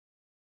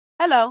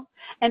Hello,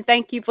 and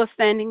thank you for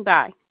standing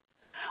by.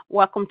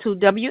 Welcome to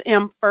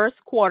WM First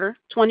Quarter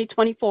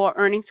 2024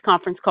 Earnings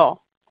Conference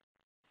Call.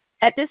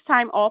 At this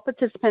time, all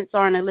participants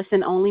are in a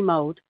listen-only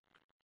mode.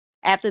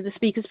 After the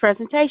speaker's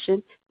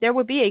presentation, there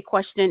will be a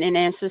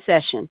question-and-answer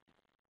session.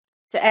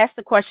 To ask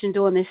the question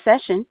during this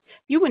session,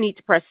 you will need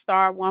to press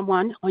star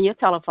 11 on your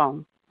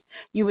telephone.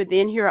 You will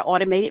then hear an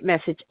automated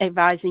message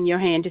advising your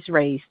hand is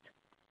raised.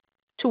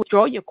 To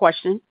withdraw your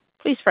question,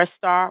 please press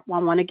star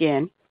 11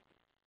 again.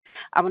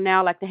 I would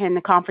now like to hand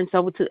the conference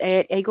over to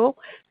Ed Egl,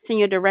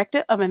 Senior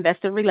Director of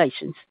Investor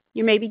Relations.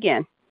 You may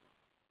begin.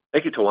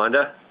 Thank you,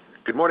 Tawanda.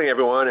 Good morning,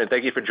 everyone, and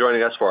thank you for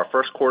joining us for our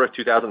first quarter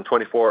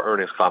 2024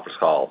 earnings conference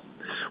call.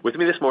 With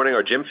me this morning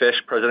are Jim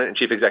Fish, President and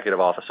Chief Executive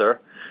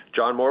Officer,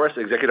 John Morris,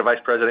 Executive Vice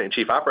President and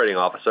Chief Operating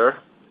Officer,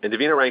 and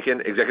Devina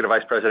Rankin, Executive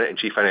Vice President and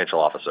Chief Financial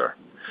Officer.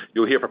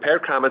 You will hear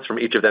prepared comments from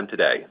each of them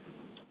today.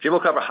 Jim will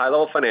cover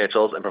high-level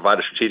financials and provide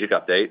a strategic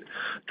update.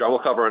 John will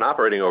cover an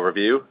operating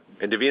overview,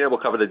 and Devina will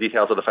cover the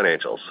details of the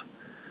financials.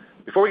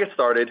 Before we get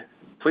started,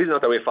 please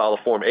note that we file a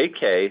Form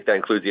 8-K that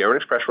includes the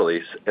earnings press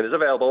release and is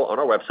available on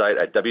our website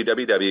at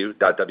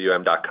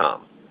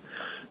www.wm.com.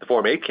 The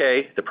Form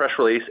 8-K, the press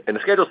release, and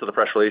the schedules for the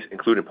press release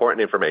include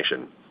important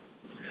information.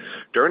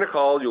 During the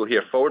call, you will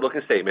hear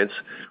forward-looking statements,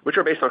 which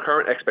are based on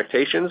current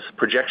expectations,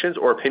 projections,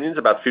 or opinions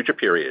about future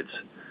periods.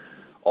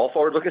 All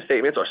forward-looking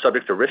statements are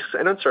subject to risks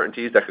and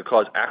uncertainties that could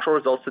cause actual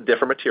results to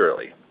differ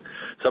materially.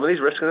 Some of these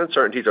risks and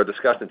uncertainties are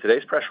discussed in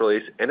today's press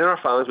release and in our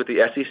filings with the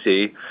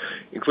SEC,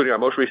 including our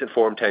most recent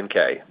Form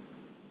 10-K.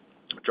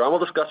 John will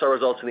discuss our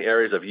results in the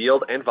areas of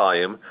yield and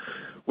volume,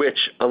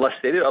 which, unless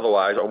stated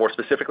otherwise, are more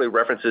specifically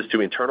references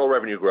to internal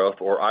revenue growth,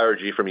 or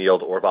IRG, from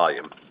yield or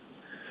volume.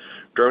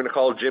 During the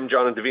call, Jim,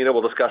 John, and Devina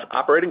will discuss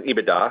operating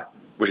EBITDA,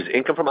 which is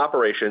income from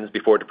operations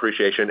before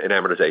depreciation and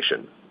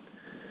amortization.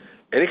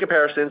 Any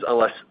comparisons,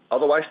 unless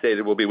otherwise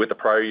stated, will be with the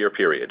prior year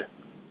period.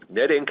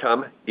 Net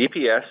income,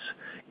 EPS,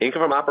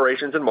 income from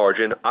operations and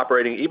margin,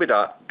 operating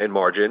EBITDA and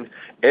margin,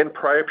 and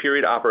prior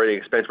period operating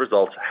expense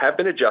results have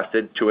been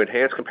adjusted to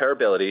enhance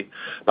comparability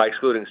by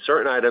excluding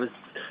certain items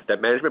that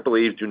management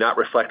believes do not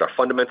reflect our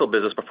fundamental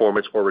business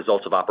performance or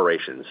results of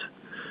operations.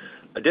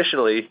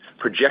 Additionally,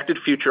 projected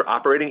future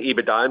operating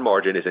EBITDA and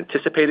margin is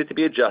anticipated to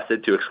be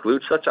adjusted to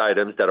exclude such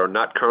items that are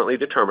not currently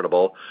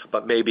determinable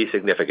but may be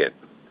significant.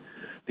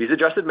 These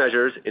adjusted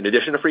measures, in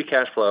addition to free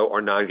cash flow,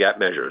 are non-GAAP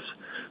measures.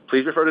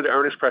 Please refer to the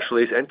earnings press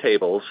release and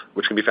tables,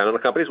 which can be found on the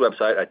company's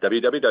website at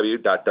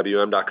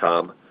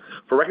www.wm.com,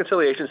 for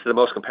reconciliations to the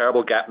most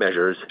comparable GAAP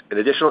measures and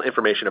additional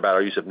information about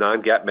our use of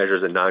non-GAAP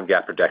measures and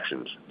non-GAAP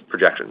projections.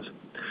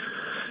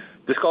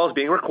 This call is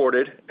being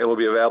recorded and will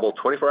be available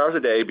 24 hours a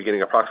day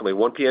beginning approximately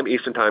 1 p.m.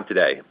 Eastern Time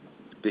today.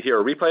 To hear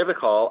a replay of the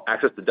call,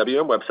 access the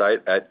WM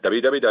website at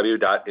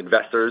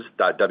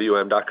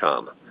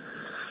www.investors.wm.com.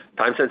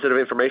 Time-sensitive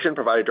information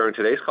provided during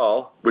today's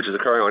call, which is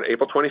occurring on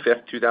April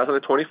 25,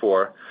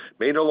 2024,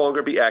 may no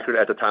longer be accurate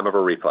at the time of a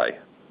replay.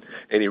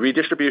 Any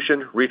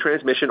redistribution,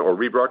 retransmission, or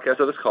rebroadcast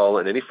of this call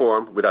in any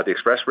form without the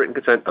express written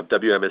consent of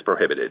WM is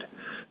prohibited.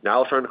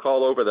 Now I'll turn the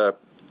call over to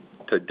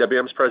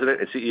WM's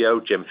President and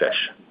CEO, Jim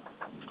Fish.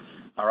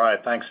 All right.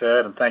 Thanks,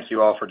 Ed, and thank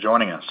you all for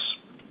joining us.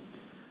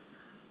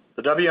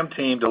 The WM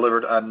team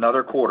delivered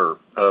another quarter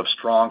of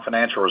strong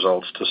financial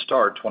results to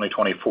start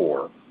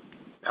 2024.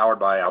 Powered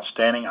by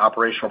outstanding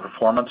operational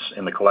performance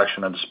in the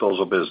collection and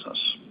disposal business.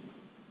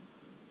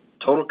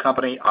 Total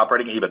company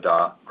operating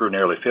EBITDA grew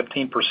nearly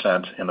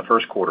 15% in the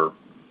first quarter,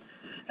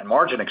 and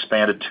margin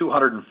expanded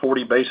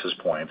 240 basis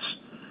points,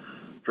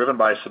 driven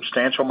by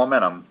substantial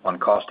momentum on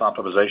cost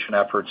optimization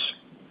efforts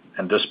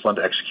and disciplined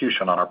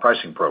execution on our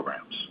pricing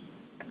programs.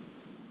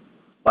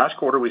 Last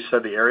quarter, we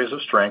said the areas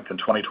of strength in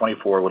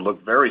 2024 would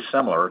look very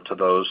similar to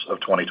those of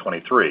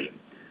 2023,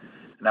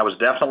 and that was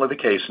definitely the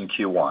case in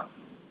Q1.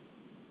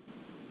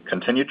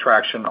 Continued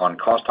traction on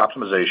cost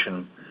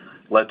optimization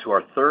led to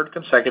our third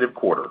consecutive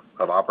quarter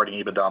of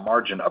operating EBITDA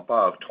margin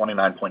above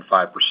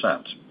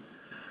 29.5%,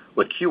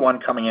 with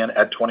Q1 coming in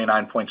at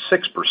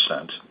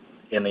 29.6%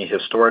 in the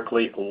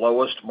historically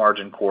lowest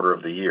margin quarter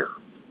of the year.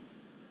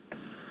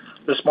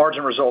 This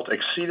margin result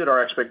exceeded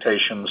our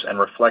expectations and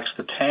reflects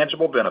the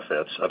tangible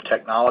benefits of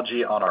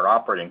technology on our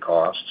operating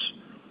costs,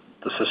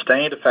 the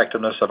sustained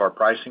effectiveness of our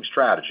pricing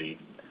strategy,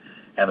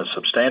 and the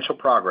substantial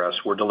progress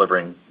we're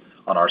delivering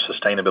on our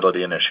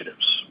sustainability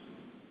initiatives.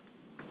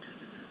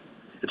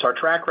 It's our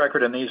track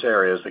record in these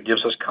areas that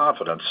gives us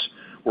confidence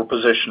we're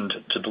positioned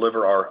to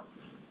deliver our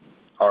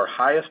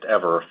highest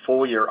ever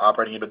full-year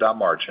operating EBITDA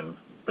margin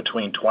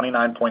between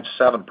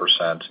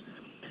 29.7%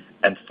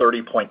 and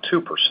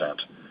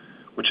 30.2%,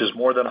 which is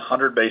more than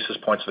 100 basis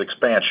points of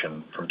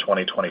expansion from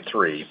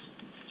 2023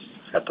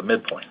 at the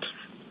midpoint.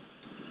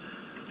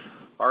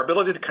 Our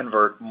ability to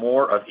convert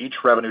more of each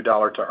revenue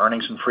dollar to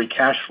earnings and free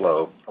cash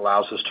flow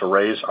allows us to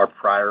raise our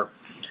prior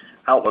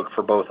outlook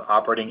for both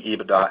operating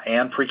EBITDA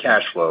and free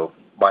cash flow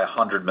by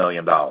 $100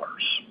 million.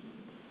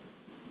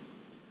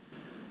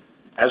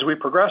 As we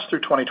progress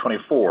through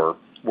 2024,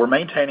 we're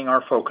maintaining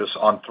our focus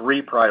on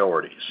three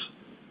priorities: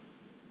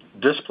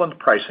 disciplined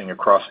pricing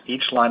across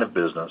each line of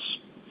business,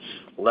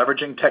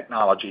 leveraging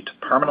technology to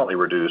permanently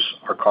reduce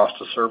our cost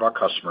to serve our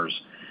customers,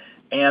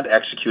 and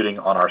executing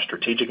on our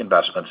strategic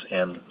investments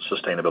in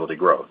sustainability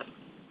growth.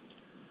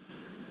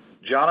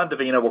 John and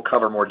Davina will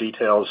cover more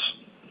details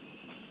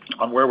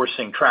on where we're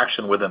seeing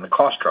traction within the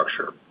cost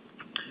structure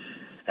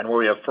and where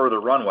we have further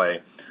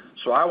runway,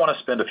 so I want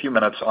to spend a few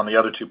minutes on the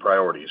other two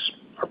priorities,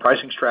 our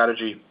pricing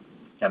strategy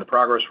and the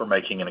progress we're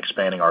making in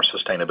expanding our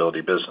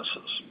sustainability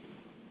businesses.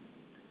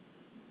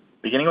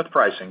 Beginning with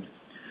pricing,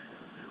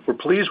 we're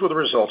pleased with the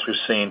results we've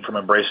seen from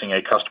embracing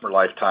a customer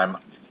lifetime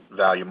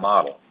value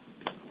model.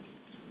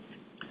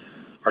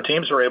 Our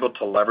teams are able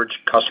to leverage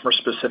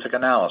customer-specific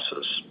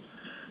analysis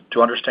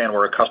to understand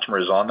where a customer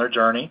is on their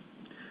journey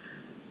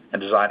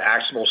and design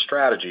actionable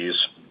strategies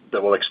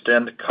that will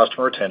extend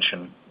customer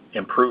retention,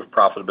 improve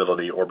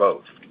profitability, or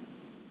both.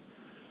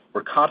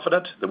 We're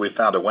confident that we've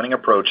found a winning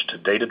approach to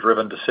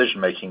data-driven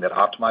decision-making that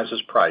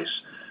optimizes price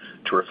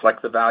to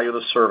reflect the value of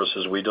the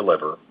services we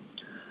deliver,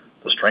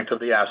 the strength of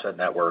the asset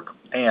network,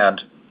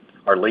 and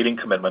our leading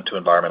commitment to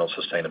environmental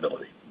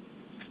sustainability.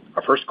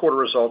 Our first quarter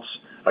results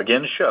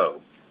again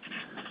show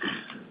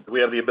that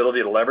we have the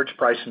ability to leverage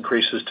price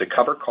increases to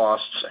cover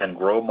costs and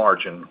grow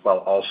margin while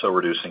also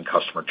reducing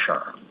customer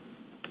churn.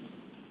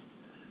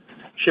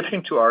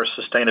 Shifting to our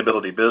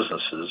sustainability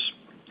businesses,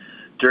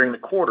 during the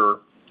quarter,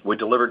 we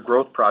delivered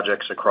growth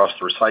projects across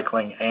the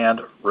recycling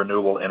and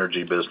renewable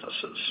energy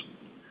businesses.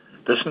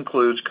 This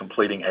includes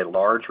completing a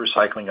large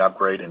recycling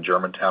upgrade in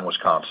Germantown,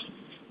 Wisconsin.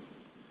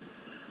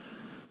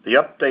 The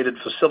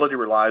updated facility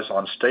relies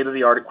on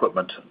state-of-the-art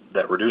equipment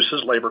that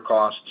reduces labor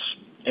costs,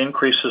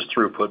 increases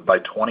throughput by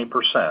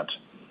 20%,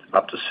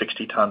 up to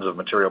 60 tons of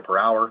material per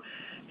hour,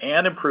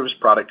 and improves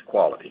product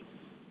quality.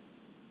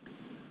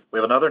 We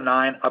have another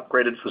 9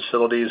 upgraded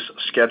facilities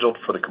scheduled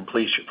for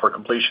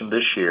completion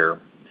this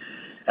year,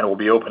 and we'll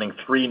be opening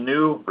 3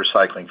 new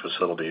recycling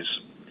facilities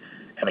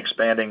and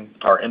expanding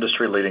our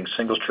industry-leading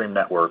single-stream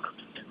network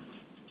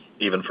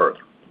even further.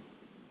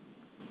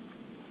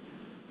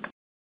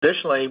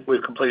 Additionally,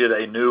 we've completed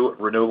a new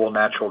renewable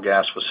natural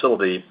gas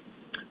facility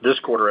this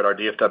quarter at our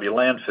DFW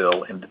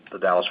landfill in the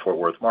Dallas-Fort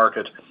Worth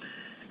market,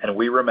 and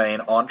we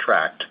remain on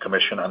track to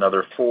commission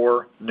another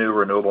 4 new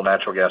renewable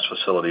natural gas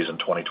facilities in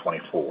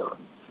 2024.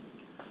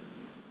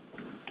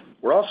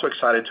 We're also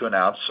excited to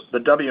announce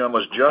that WM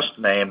was just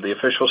named the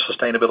official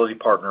sustainability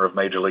partner of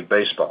Major League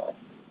Baseball.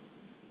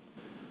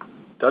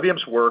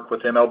 WM's work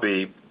with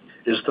MLB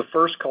is the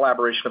first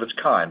collaboration of its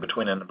kind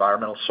between an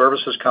environmental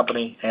services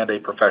company and a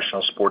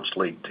professional sports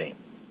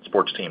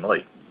team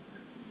league.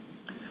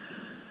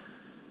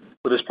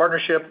 With this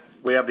partnership,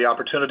 we have the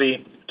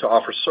opportunity to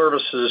offer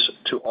services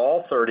to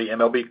all 30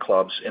 MLB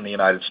clubs in the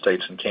United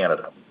States and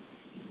Canada.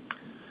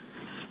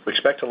 We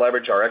expect to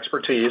leverage our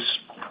expertise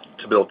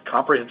to build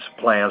comprehensive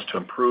plans to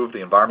improve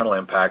the environmental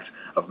impact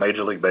of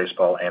Major League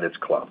Baseball and its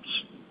clubs.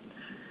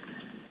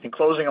 In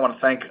closing, I want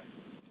to thank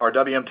our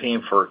WM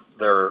team for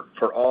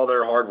all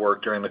their hard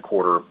work during the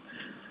quarter.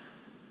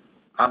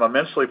 I'm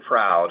immensely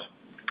proud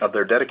of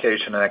their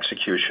dedication and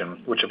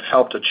execution, which have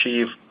helped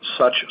achieve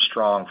such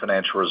strong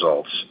financial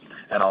results.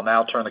 And I'll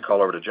now turn the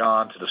call over to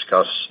John to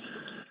discuss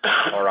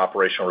our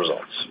operational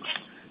results.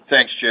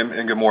 Thanks, Jim,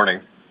 and good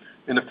morning.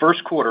 In the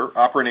first quarter,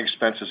 operating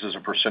expenses as a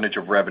percentage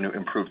of revenue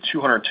improved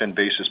 210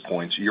 basis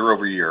points year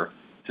over year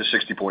to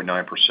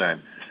 60.9%,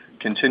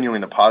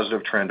 continuing the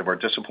positive trend of our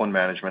disciplined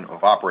management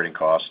of operating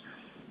costs,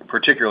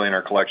 particularly in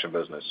our collection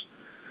business.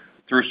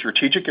 Through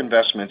strategic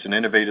investments in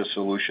innovative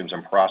solutions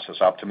and process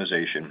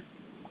optimization,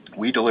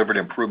 we delivered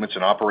improvements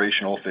in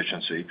operational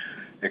efficiency,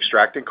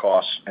 extracting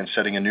costs, and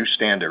setting a new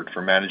standard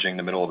for managing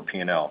the middle of the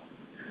P&L.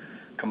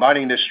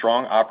 Combining this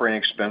strong operating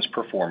expense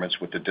performance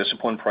with the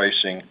disciplined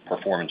pricing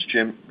performance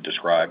Jim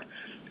described,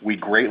 we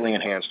greatly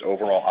enhanced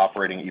overall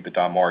operating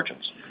EBITDA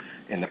margins.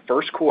 In the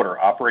first quarter,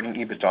 operating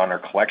EBITDA on our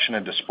collection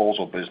and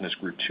disposal business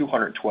grew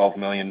 $212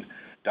 million,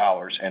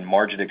 and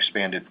margin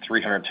expanded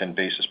 310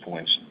 basis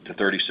points to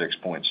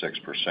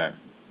 36.6%.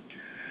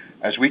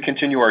 As we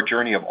continue our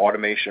journey of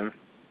automation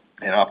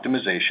and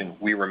optimization,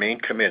 we remain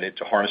committed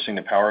to harnessing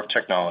the power of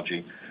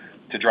technology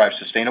to drive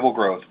sustainable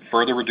growth,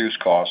 further reduce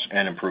costs,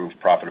 and improve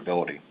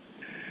profitability.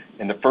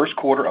 In the first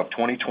quarter of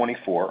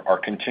 2024, our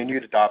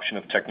continued adoption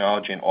of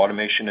technology and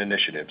automation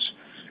initiatives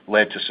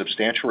led to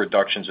substantial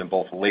reductions in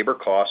both labor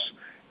costs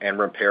and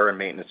repair and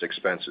maintenance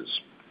expenses.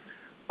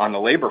 On the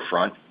labor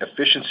front,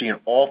 efficiency in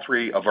all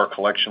 3 of our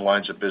collection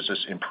lines of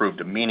business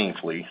improved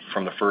meaningfully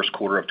from the first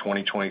quarter of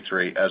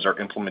 2023 as our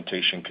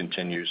implementation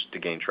continues to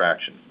gain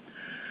traction.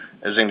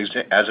 As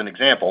an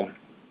example,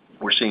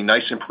 we're seeing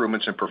nice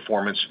improvements in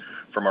performance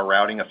from our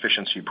routing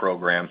efficiency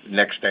program,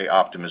 Next Day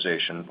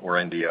Optimization, or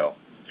NDO,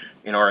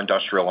 in our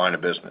industrial line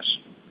of business.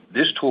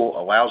 This tool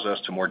allows us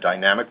to more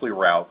dynamically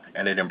route,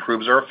 and it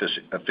improves our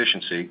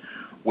efficiency,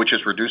 which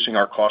is reducing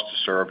our cost to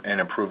serve and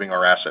improving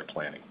our asset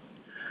planning.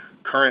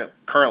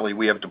 Currently,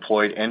 we have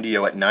deployed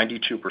NDO at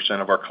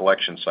 92% of our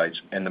collection sites,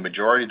 and the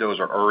majority of those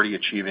are already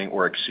achieving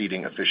or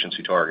exceeding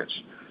efficiency targets.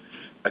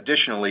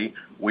 Additionally,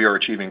 we are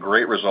achieving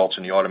great results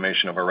in the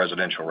automation of our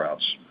residential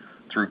routes.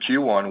 Through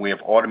Q1, we have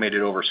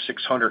automated over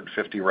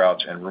 650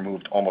 routes and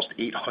removed almost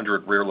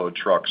 800 rear load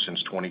trucks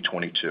since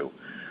 2022.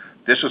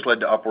 This has led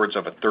to upwards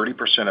of a 30%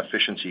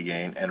 efficiency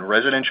gain and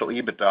residential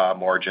EBITDA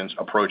margins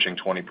approaching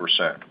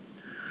 20%.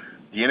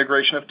 The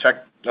integration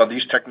of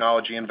these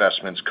technology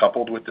investments,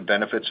 coupled with the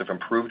benefits of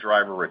improved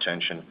driver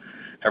retention,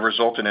 have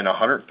resulted in a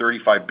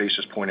 135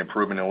 basis point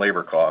improvement in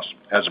labor costs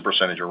as a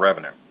percentage of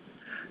revenue.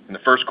 In the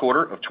first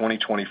quarter of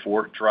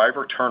 2024,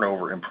 driver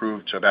turnover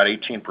improved to about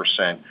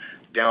 18%,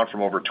 down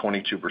from over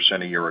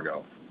 22% a year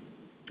ago.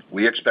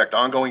 We expect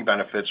ongoing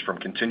benefits from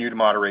continued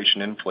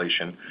moderation in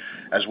inflation,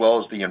 as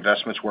well as the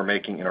investments we're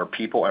making in our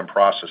people and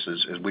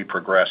processes as we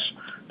progress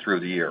through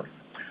the year.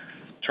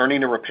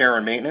 Turning to repair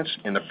and maintenance,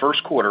 in the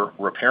first quarter,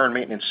 repair and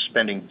maintenance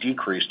spending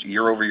decreased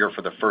year-over-year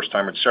for the first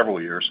time in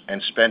several years,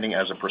 and spending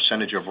as a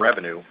percentage of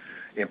revenue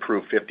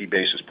improved 50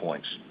 basis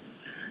points.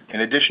 In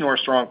addition to our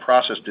strong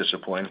process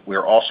discipline, we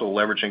are also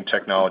leveraging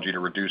technology to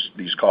reduce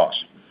these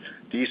costs.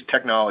 These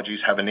technologies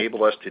have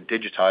enabled us to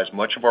digitize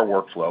much of our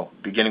workflow,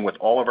 beginning with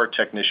all of our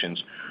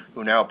technicians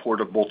who now have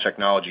portable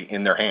technology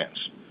in their hands.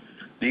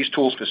 These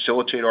tools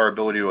facilitate our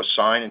ability to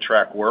assign and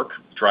track work,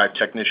 drive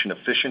technician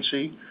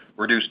efficiency,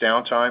 reduce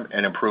downtime,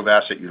 and improve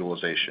asset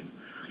utilization.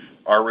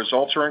 Our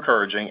results are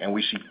encouraging, and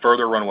we see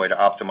further runway to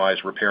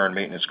optimize repair and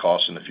maintenance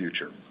costs in the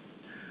future.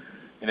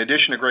 In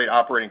addition to great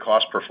operating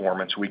cost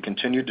performance, we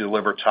continue to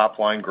deliver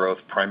top-line growth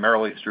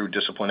primarily through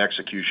disciplined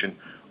execution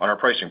on our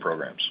pricing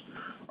programs.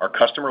 Our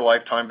customer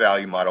lifetime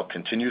value model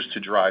continues to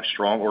drive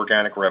strong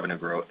organic revenue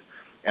growth,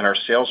 and our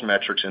sales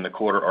metrics in the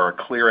quarter are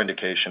a clear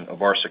indication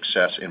of our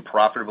success in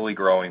profitably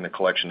growing the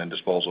collection and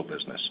disposal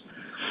business.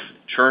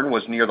 Churn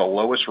was near the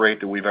lowest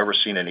rate that we've ever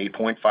seen at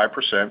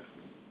 8.5%.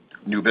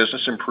 New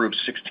business improved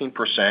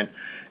 16%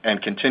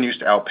 and continues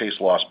to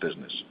outpace lost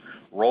business.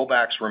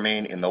 Rollbacks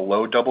remain in the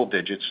low double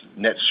digits,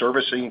 net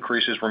service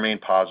increases remain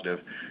positive,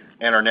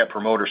 and our Net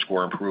Promoter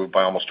Score improved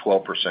by almost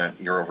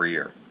 12%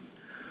 year-over-year.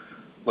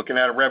 Looking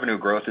at revenue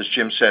growth, as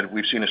Jim said,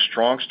 we've seen a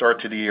strong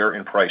start to the year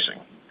in pricing.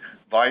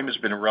 Volume has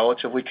been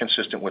relatively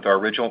consistent with our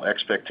original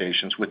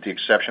expectations, with the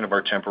exception of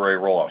our temporary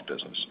roll-off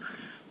business.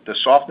 The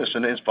softness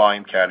in this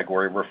volume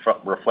category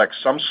reflects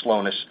some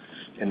slowness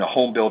in the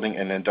home building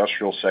and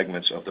industrial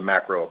segments of the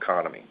macro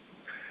economy.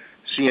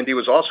 C&D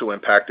was also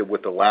impacted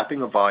with the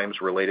lapping of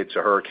volumes related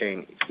to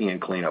Hurricane Ian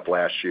cleanup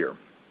last year.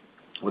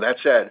 With that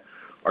said,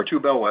 our two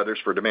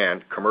bellwethers for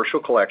demand,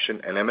 commercial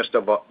collection and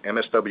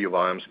MSW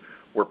volumes,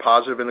 were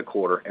positive in the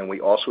quarter, and we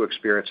also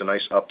experienced a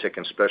nice uptick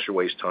in special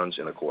waste tons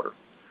in the quarter.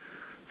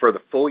 For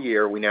the full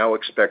year, we now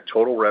expect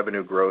total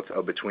revenue growth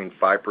of between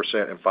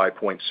 5% and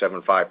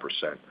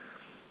 5.75%.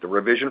 The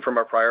revision from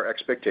our prior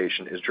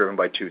expectation is driven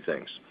by two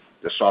things: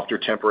 the softer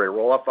temporary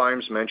roll-off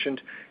volumes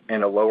mentioned,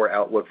 and a lower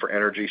outlook for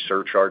energy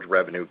surcharge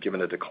revenue, given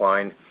the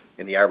decline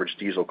in the average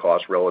diesel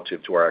cost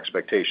relative to our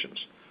expectations.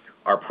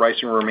 Our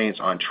pricing remains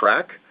on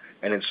track,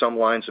 and in some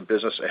lines of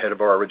business ahead of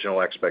our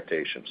original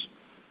expectations.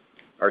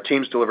 Our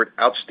teams delivered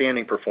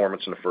outstanding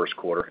performance in the first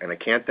quarter, and I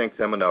can't thank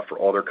them enough for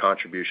all their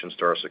contributions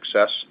to our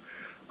success.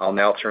 I'll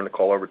now turn the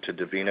call over to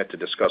Devina to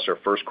discuss our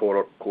first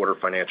quarter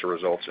financial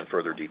results in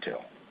further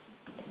detail.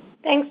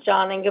 Thanks,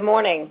 John, and good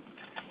morning.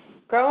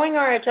 Growing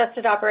our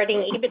adjusted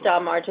operating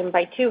EBITDA margin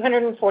by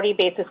 240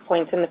 basis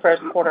points in the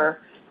first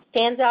quarter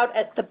stands out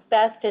as the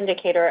best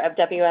indicator of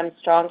WM's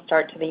strong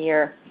start to the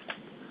year.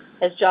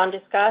 As John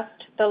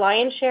discussed, the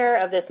lion's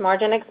share of this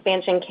margin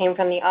expansion came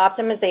from the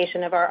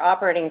optimization of our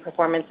operating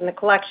performance in the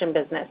collection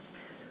business,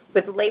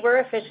 with labor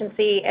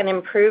efficiency and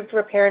improved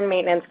repair and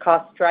maintenance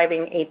costs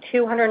driving a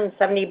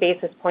 270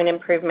 basis point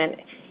improvement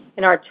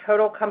in our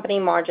total company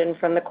margin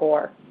from the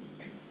core.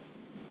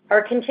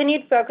 Our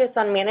continued focus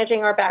on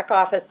managing our back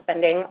office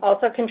spending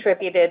also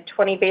contributed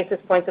 20 basis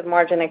points of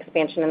margin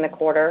expansion in the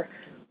quarter,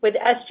 with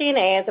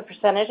SG&A as a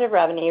percentage of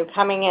revenue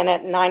coming in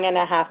at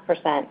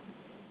 9.5%.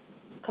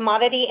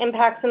 Commodity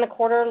impacts in the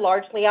quarter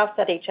largely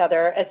offset each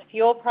other, as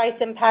fuel price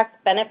impacts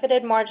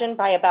benefited margin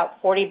by about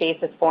 40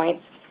 basis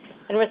points,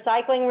 and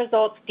recycling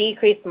results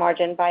decreased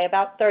margin by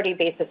about 30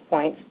 basis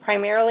points,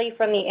 primarily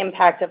from the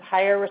impact of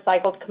higher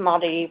recycled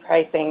commodity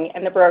pricing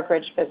in the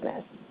brokerage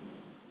business.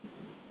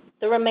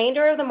 The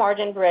remainder of the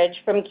margin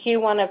bridge from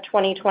Q1 of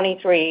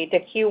 2023 to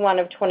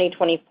Q1 of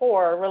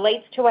 2024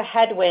 relates to a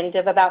headwind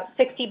of about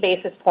 60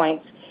 basis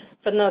points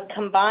from the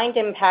combined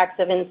impacts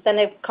of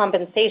incentive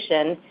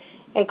compensation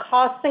and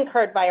costs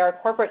incurred by our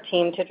corporate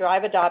team to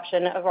drive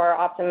adoption of our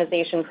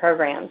optimization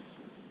programs.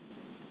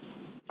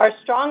 Our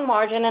strong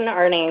margin and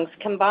earnings,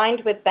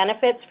 combined with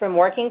benefits from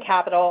working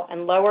capital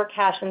and lower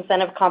cash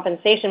incentive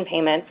compensation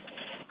payments,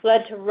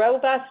 led to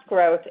robust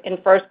growth in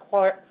first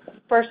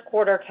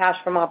quarter cash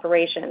from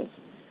operations.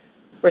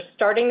 We're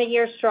starting the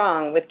year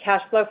strong, with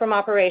cash flow from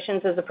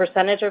operations as a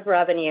percentage of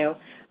revenue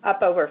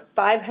up over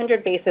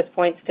 500 basis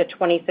points to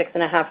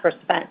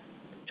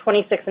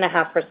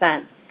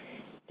 26.5%,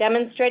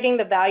 demonstrating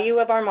the value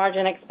of our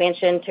margin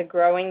expansion to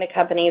growing the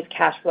company's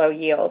cash flow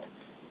yield.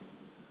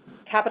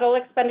 Capital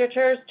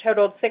expenditures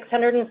totaled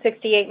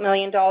 $668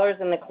 million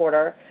in the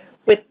quarter,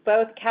 with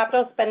both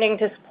capital spending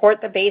to support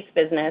the base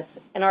business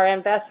and our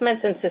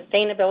investments in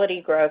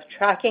sustainability growth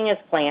tracking as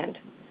planned.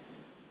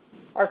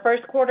 Our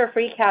first quarter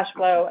free cash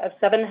flow of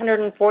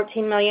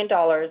 $714 million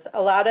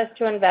allowed us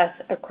to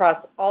invest across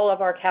all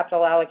of our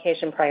capital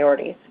allocation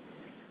priorities.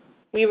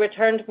 We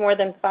returned more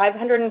than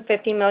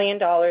 $550 million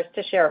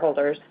to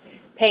shareholders,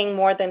 paying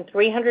more than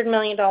 $300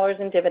 million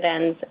in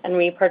dividends and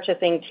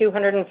repurchasing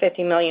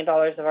 $250 million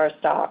of our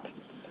stock.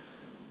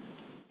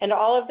 And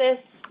all of this,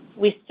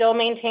 we still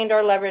maintained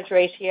our leverage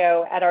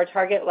ratio at our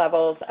target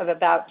levels of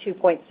about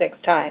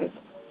 2.6 times.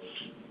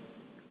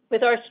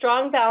 With our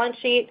strong balance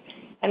sheet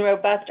and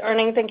robust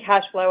earnings and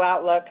cash flow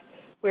outlook,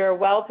 we are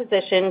well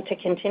positioned to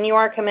continue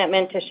our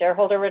commitment to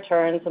shareholder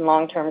returns and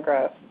long-term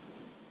growth.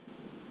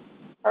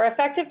 Our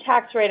effective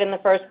tax rate in the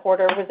first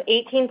quarter was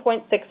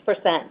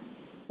 18.6%,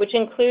 which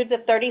includes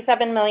a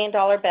 $37 million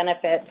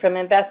benefit from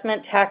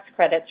investment tax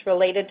credits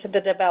related to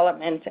the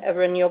development of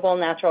renewable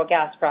natural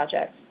gas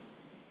projects.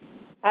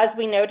 As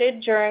we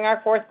noted during our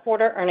fourth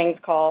quarter earnings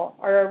call,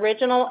 our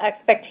original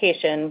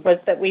expectation was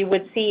that we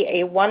would see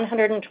a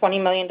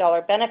 $120 million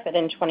benefit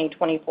in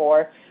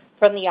 2024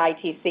 from the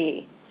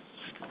ITC,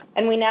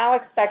 and we now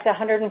expect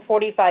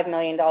 $145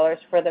 million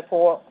for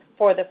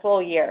the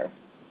full year.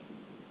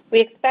 We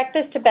expect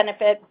this to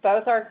benefit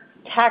both our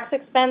tax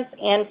expense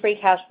and free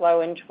cash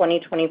flow in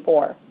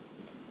 2024.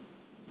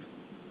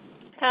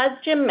 As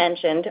Jim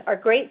mentioned, our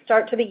great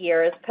start to the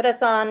year has put us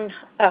on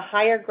a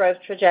higher growth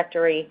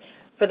trajectory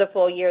for the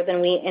full year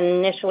than we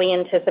initially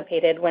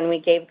anticipated when we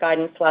gave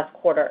guidance last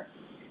quarter.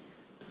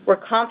 We're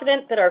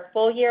confident that our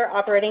full-year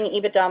operating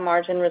EBITDA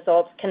margin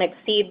results can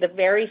exceed the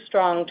very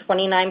strong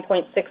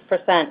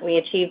 29.6% we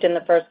achieved in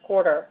the first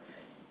quarter,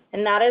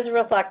 and that is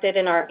reflected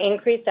in our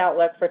increased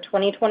outlook for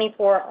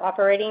 2024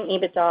 operating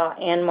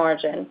EBITDA and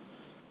margin.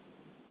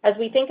 As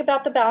we think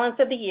about the balance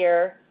of the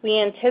year, we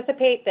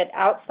anticipate that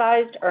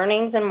outsized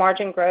earnings and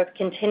margin growth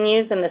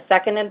continues in the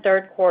second and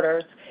third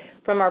quarters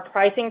from our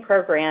pricing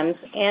programs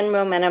and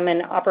momentum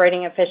in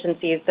operating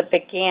efficiencies that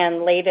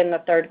began late in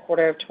the third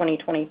quarter of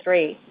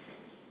 2023.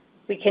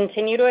 We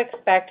continue to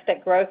expect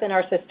that growth in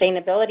our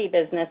sustainability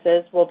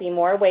businesses will be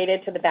more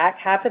weighted to the back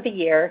half of the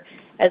year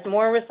as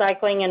more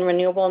recycling and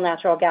renewable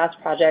natural gas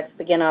projects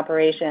begin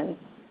operations.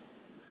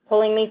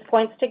 Pulling these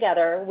points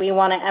together, we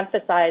want to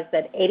emphasize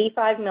that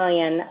 $85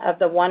 million of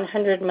the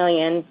 $100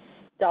 million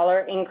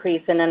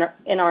increase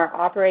in our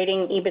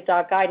operating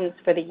EBITDA guidance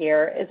for the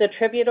year is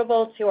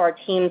attributable to our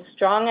team's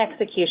strong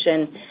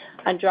execution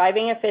on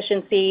driving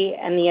efficiency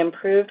and the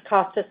improved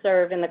cost to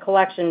serve in the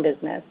collection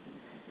business.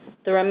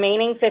 The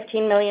remaining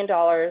 $15 million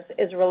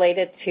is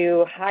related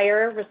to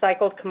higher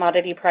recycled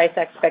commodity price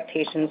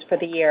expectations for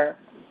the year.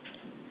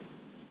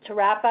 To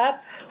wrap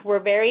up, we're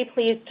very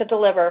pleased to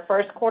deliver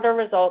first quarter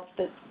results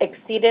that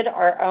exceeded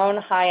our own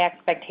high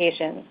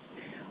expectations.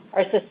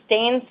 Our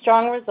sustained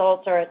strong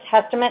results are a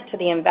testament to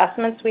the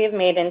investments we have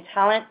made in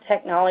talent,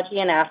 technology,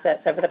 and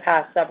assets over the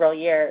past several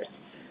years.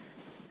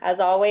 As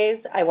always,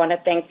 I want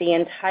to thank the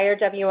entire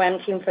WM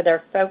team for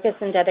their focus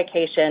and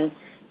dedication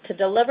to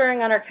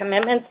delivering on our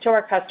commitments to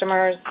our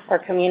customers, our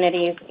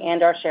communities,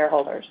 and our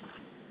shareholders.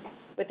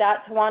 With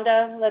that,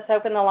 Tawanda, let's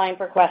open the line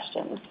for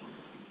questions.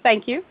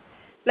 Thank you.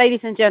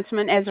 Ladies and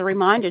gentlemen, as a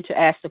reminder to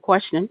ask the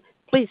question,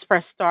 please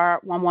press star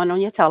 11 on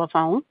your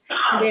telephone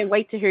and then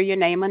wait to hear your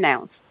name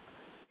announced.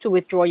 To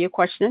withdraw your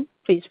question,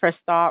 please press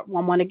star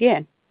 11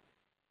 again.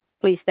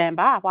 Please stand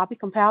by while we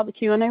compile the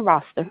Q&A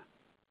roster.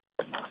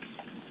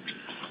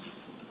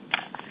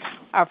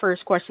 Our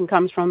first question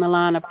comes from the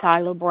line of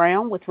Tyler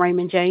Brown with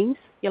Raymond James.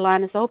 Your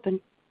line is open.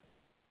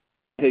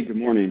 Hey, good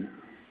morning.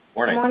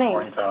 Morning. Good morning.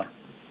 Morning, Tyler.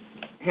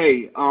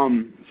 Hey,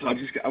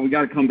 we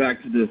got to come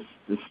back to this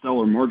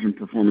stellar margin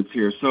performance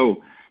here.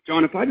 So,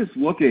 John, if I just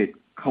look at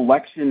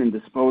collection and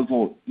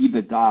disposal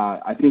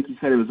EBITDA, I think you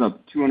said it was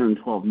up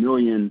 $212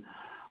 million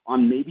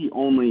on maybe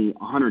only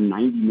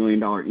 $190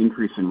 million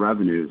increase in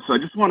revenue. So I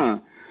just want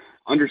to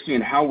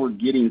understand how we're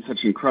getting such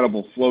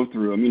incredible flow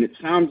through. I mean, it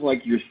sounds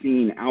like you're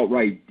seeing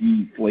outright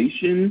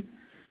deflation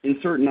in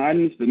certain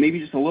items, but maybe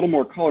just a little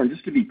more color. And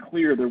just to be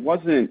clear, there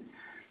wasn't,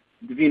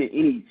 Davina,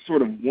 any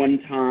sort of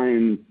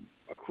one-time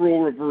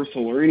accrual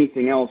reversal or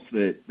anything else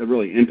that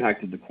really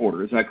impacted the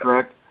quarter. Is that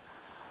correct?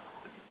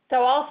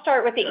 So I'll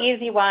start with the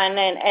easy one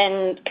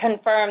and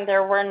confirm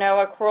there were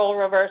no accrual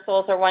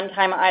reversals or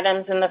one-time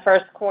items in the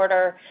first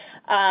quarter.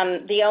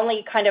 The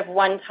only kind of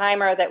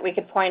one-timer that we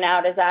could point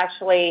out is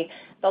actually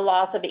the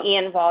loss of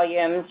Ian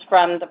volumes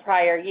from the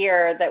prior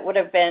year that would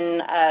have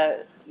been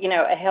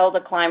a hill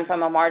to climb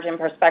from a margin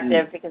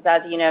perspective because,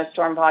 as you know,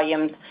 storm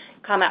volumes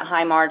come at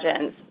high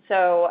margins.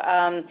 So,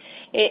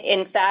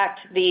 in fact,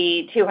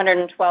 the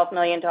 $212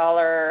 million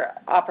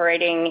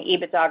operating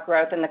EBITDA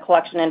growth in the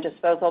collection and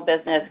disposal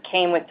business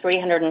came with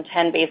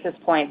 310 basis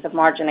points of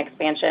margin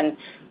expansion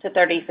to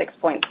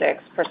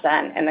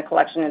 36.6% in the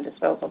collection and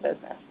disposal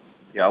business.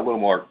 Yeah, a little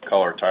more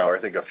color, Tyler.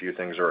 I think a few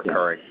things are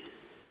occurring.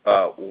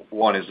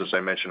 One is, as I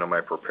mentioned in my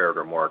prepared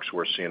remarks,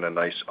 we're seeing a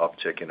nice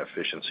uptick in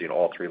efficiency in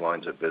all three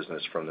lines of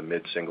business, from the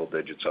mid-single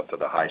digits up to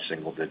the high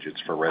single digits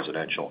for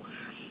residential.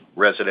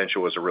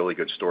 Residential was a really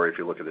good story if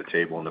you look at the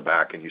table in the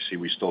back, and you see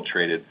we still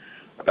traded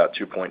about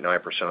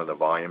 2.9% of the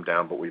volume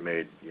down, but we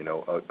made,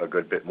 a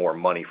good bit more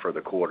money for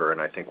the quarter,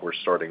 and I think we're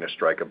starting to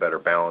strike a better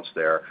balance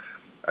there.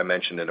 I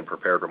mentioned in the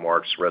prepared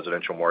remarks,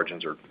 residential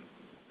margins are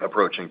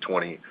approaching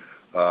 20%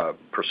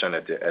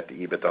 at the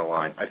EBITDA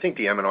line. I think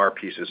the M&R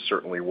piece is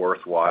certainly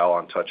worthwhile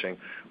on touching.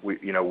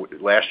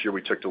 Last year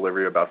we took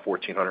delivery of about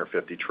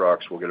 1,450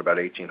 trucks. We'll get about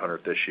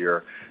 1,800 this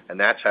year, and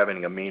that's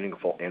having a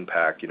meaningful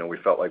impact. We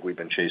felt like we've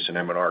been chasing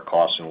M&R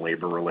costs and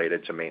labor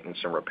related to maintenance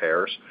and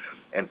repairs,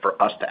 and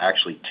for us to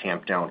actually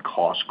tamp down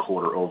costs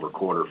quarter over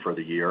quarter for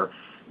the year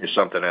is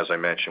something, as I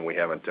mentioned, we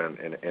haven't done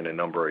in a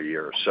number of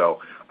years. So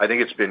I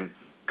think it's been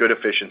good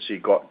efficiency,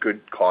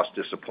 good cost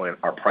discipline.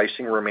 Our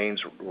pricing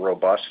remains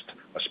robust,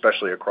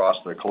 especially across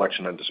the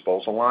collection and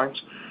disposal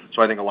lines.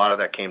 So I think a lot of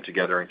that came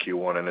together in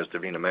Q1, and as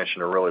Davina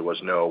mentioned, there really was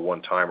no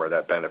one-timer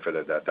that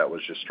benefited that. That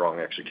was just strong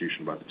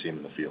execution by the team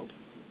in the field.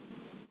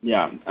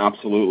 Yeah,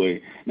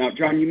 absolutely. Now,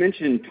 John, you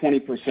mentioned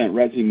 20%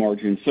 resi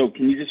margin. So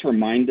can you just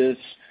remind us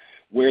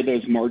where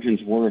those margins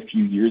were a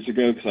few years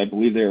ago? Because I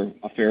believe they're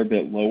a fair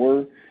bit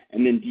lower.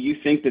 And then do you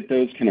think that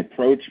those can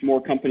approach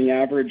more company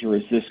average, or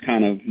is this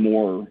kind of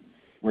more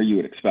where you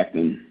would expect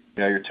them?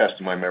 Yeah, you're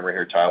testing my memory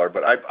here, Tyler,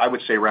 but I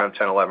would say around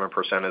 10,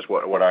 11% is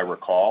what I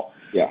recall.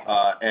 Yeah.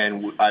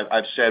 And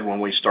I've said when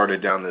we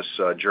started down this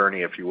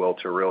journey, if you will,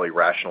 to really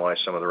rationalize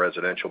some of the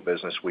residential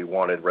business, we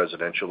wanted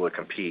residential to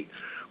compete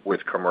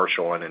with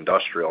commercial and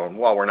industrial. And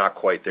while we're not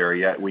quite there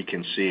yet, we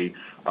can see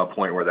a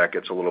point where that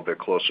gets a little bit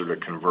closer to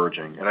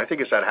converging. And I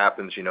think as that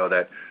happens,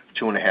 that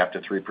 2.5% to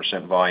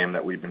 3% volume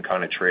that we've been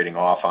kind of trading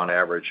off on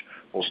average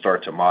will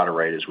start to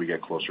moderate as we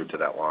get closer to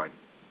that line.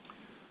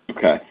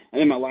 Okay. And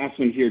then my last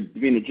one here,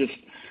 Davina, just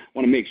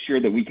want to make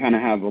sure that we kind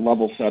of have a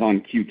level set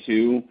on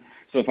Q2.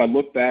 So if I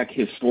look back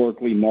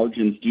historically,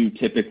 margins do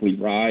typically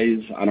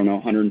rise,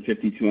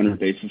 150, 200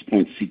 basis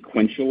points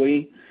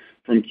sequentially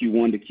from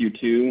Q1 to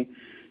Q2.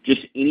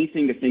 Just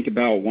anything to think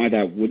about why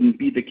that wouldn't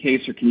be the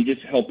case, or can you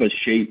just help us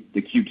shape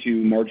the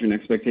Q2 margin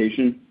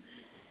expectation?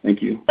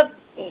 Thank you.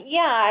 Yeah,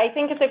 I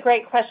think it's a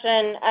great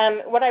question.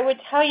 What I would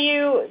tell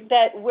you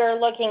that we're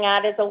looking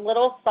at is a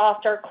little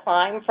softer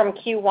climb from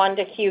Q1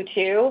 to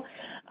Q2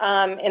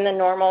 in the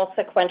normal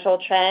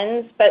sequential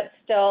trends, but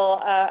still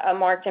a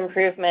marked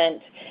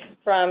improvement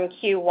from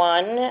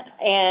Q1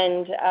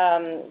 and,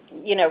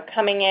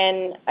 coming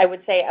in, I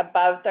would say,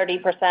 above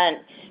 30%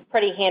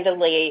 pretty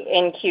handily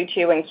in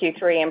Q2 and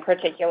Q3 in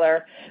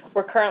particular.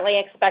 We're currently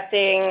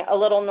expecting a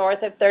little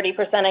north of 30%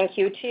 in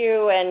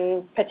Q2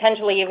 and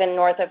potentially even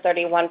north of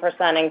 31%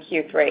 in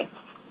Q3.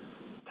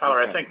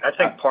 Tyler, I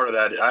think part of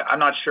that, I'm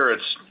not sure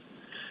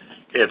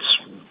it's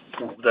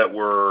that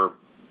we're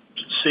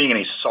seeing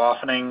any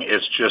softening.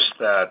 It's just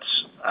that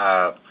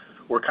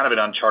we're kind of in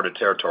uncharted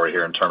territory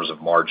here in terms of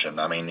margin.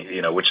 I mean,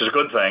 which is a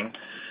good thing,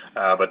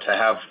 but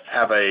to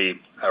have a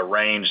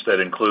range that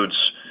includes,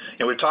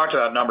 we've talked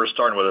about numbers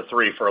starting with a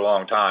 3 for a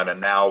long time, and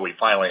now we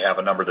finally have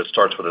a number that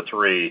starts with a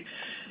 3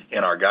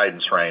 in our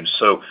guidance range.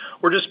 So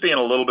we're just being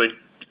a little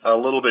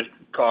bit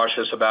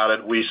cautious about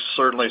it. We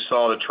certainly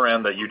saw the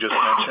trend that you just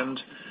mentioned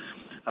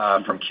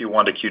from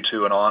Q1 to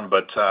Q2 and on,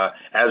 but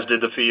as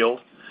did the field.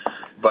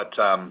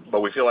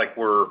 But we feel like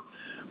we're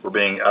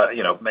being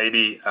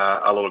maybe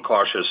a little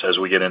cautious as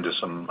we get into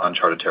some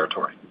uncharted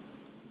territory.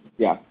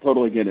 Yeah,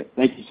 totally get it.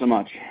 Thank you so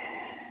much.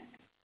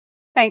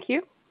 Thank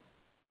you.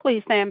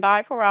 Please stand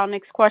by for our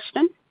next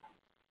question.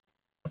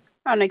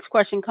 Our next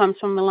question comes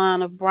from the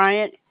line of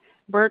Brian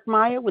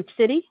Burtmeyer with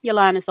Citi. Your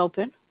line is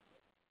open.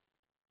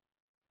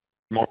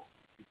 More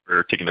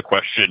for taking the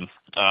question.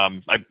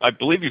 I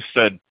believe you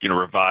said,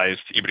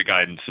 revised EBITDA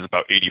guidance is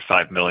about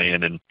 $85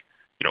 million and,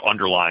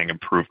 underlying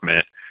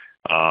improvement.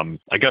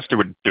 I guess there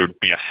would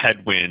be a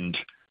headwind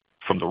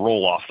from the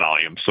roll-off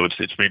volume. So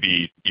it's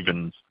maybe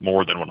even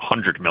more than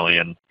 $100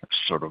 million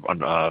sort of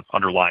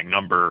underlying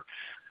number.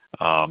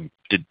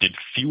 Did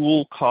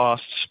fuel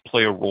costs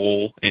play a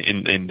role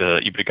in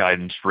the EBITDA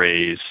guidance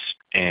raise?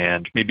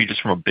 And maybe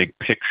just from a big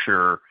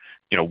picture,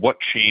 what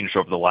changed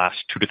over the last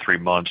 2 to 3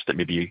 months that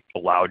maybe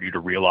allowed you to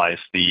realize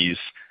these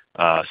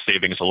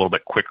savings a little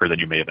bit quicker than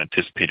you may have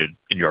anticipated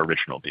in your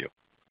original view?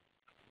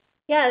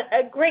 Yeah,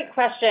 a great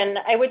question.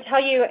 I would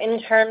tell you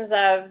in terms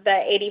of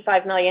the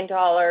 $85 million,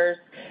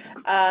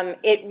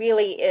 it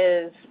really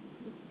is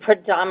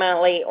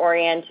predominantly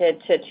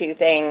oriented to 2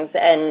 things,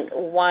 and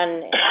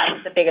one,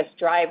 the biggest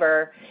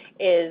driver,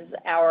 is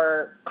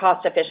our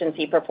cost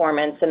efficiency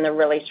performance and the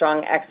really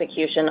strong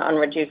execution on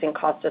reducing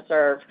cost to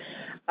serve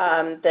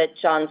that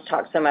John's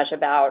talked so much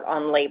about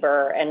on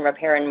labor and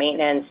repair and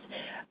maintenance.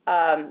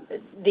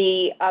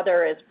 The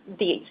other is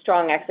the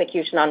strong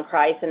execution on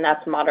price, and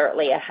that's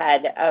moderately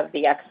ahead of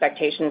the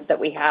expectations that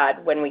we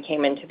had when we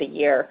came into the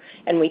year,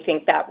 and we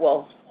think that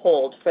will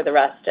hold for the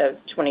rest of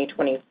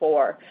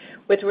 2024.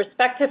 With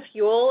respect to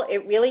fuel,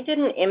 it really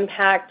didn't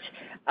impact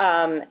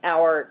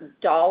our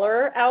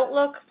dollar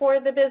outlook for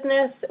the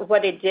business.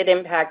 What it did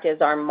impact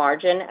is our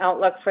margin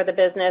outlook for the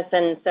business.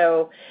 And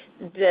so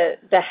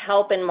the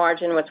help in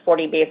margin was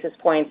 40 basis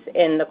points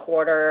in the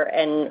quarter,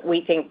 and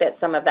we think that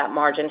some of that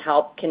margin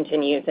help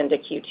continues into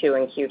Q2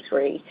 and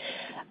Q3.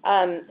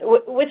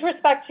 With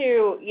respect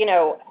to,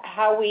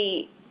 how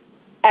we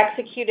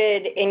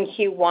executed in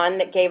Q1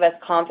 that gave us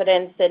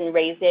confidence in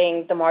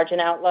raising the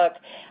margin outlook,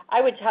 I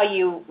would tell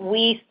you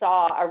we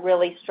saw a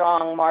really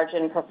strong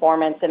margin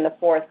performance in the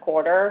fourth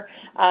quarter,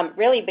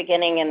 really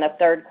beginning in the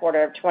third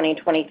quarter of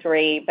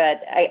 2023,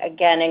 but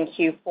again in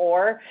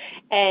Q4.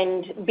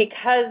 And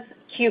because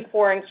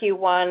Q4 and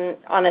Q1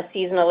 on a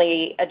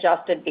seasonally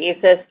adjusted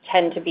basis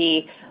tend to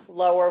be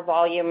lower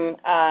volume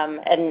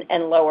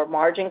and lower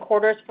margin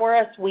quarters for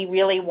us, we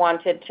really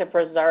wanted to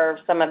preserve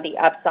some of the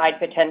upside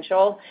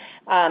potential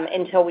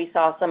until we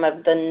saw some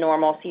of the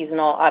normal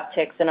seasonal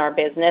upticks in our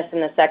business in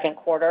the second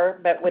quarter.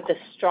 But with the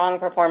strong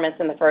performance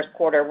in the first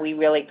quarter, we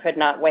really could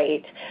not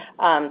wait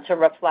to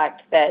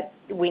reflect that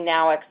we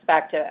now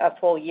expect a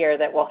full year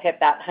that will hit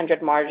that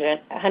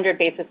 100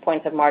 basis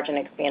points of margin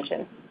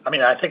expansion. I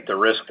mean, I think the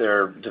risk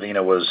there,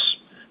 Davina, was,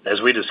 as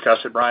we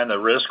discussed it, Brian, the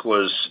risk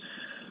was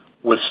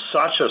with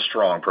such a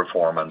strong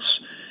performance,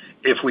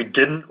 if we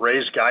didn't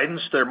raise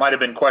guidance, there might have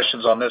been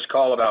questions on this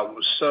call about,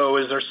 so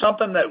is there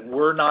something that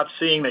we're not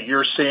seeing that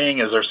you're seeing?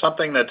 Is there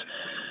something that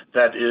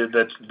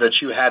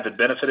you had that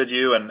benefited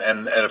you? And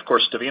of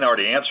course, Davina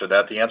already answered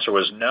that. The answer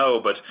was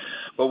no,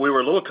 but we were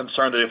a little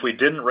concerned that if we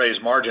didn't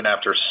raise margin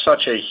after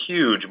such a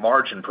huge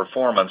margin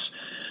performance,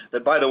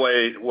 that, by the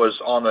way, was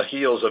on the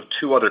heels of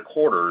 2 other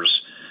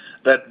quarters,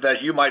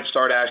 that you might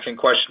start asking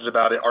questions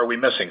about it. Are we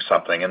missing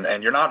something?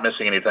 And you're not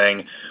missing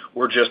anything.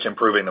 We're just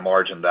improving the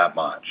margin that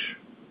much.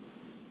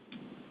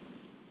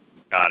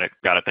 Got it.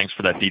 Thanks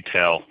for that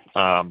detail.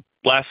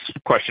 Last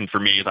question for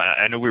me is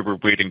I know we were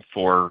waiting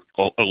for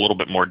a little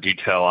bit more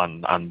detail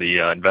on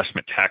the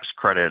investment tax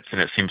credits,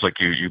 and it seems like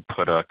you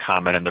put a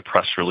comment in the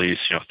press release,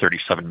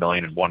 $37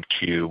 million in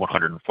 1Q,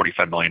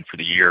 $145 million for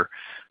the year.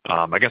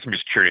 I guess I'm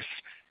just curious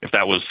if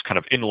that was kind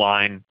of in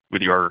line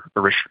with your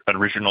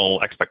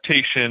original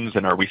expectations,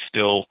 and are we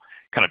still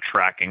kind of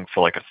tracking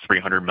for like a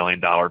 $300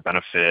 million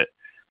benefit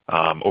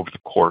over the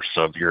course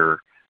of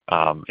your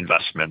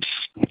investments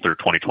through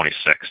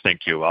 2026?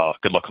 Thank you.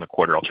 Good luck on the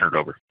quarter. I'll turn it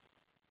over.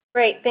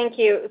 Great. Thank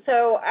you.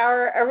 So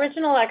our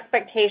original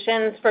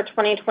expectations for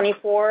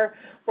 2024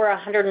 were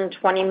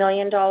 $120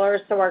 million.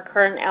 So our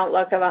current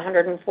outlook of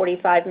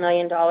 $145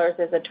 million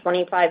is a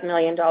 $25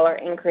 million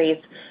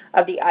increase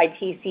of the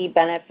ITC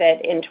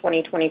benefit in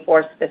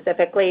 2024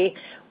 specifically.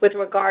 With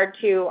regard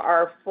to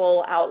our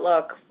full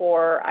outlook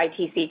for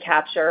ITC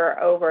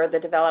capture over the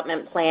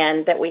development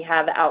plan that we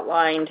have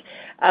outlined,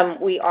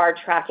 we are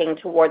tracking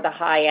toward the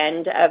high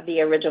end of the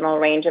original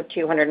range of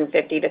 $250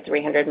 to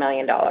 $300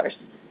 million.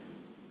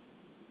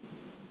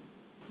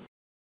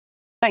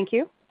 Thank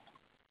you.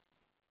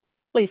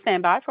 Please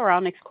stand by for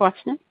our next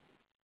question.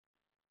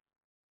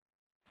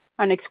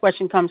 Our next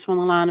question comes from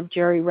the line of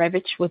Jerry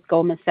Revich with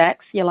Goldman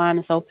Sachs. Your line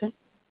is open.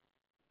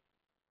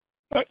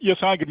 Yes,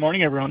 hi. Good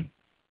morning, everyone.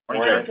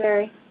 Morning,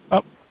 Jerry.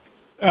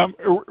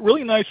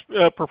 Really nice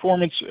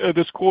performance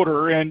this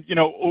quarter. And,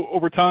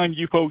 over time,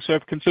 you folks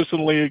have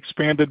consistently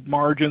expanded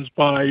margins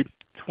by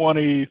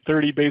 20,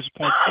 30 basis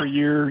points per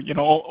year,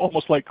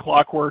 almost like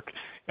clockwork.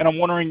 And I'm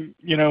wondering,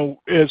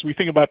 as we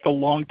think about the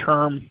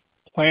long-term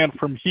plan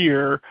from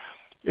here,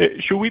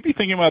 should we be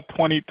thinking about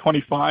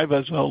 2025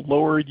 as a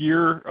lower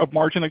year of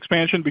margin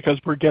expansion because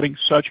we're getting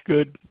such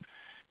good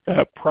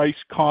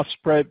price-cost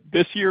spread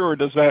this year, or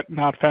does that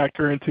not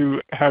factor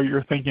into how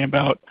you're thinking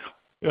about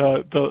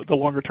the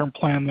longer-term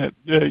plan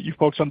that you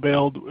folks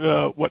unveiled,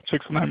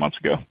 6 to 9 months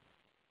ago?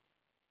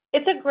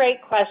 It's a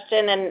great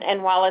question,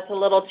 and while it's a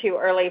little too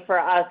early for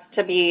us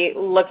to be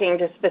looking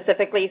to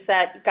specifically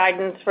set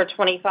guidance for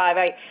 25,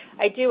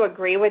 I do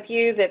agree with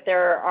you that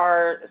there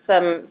are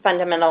some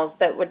fundamentals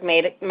that would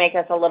make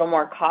us a little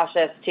more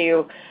cautious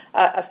to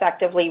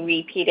effectively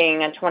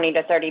repeating a 20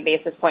 to 30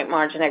 basis point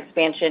margin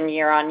expansion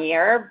year on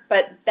year.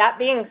 But that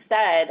being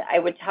said, I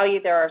would tell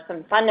you there are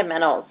some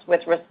fundamentals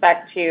with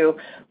respect to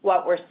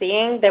what we're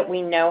seeing that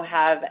we know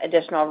have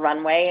additional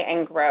runway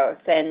and growth.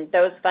 And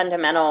those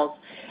fundamentals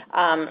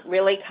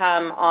really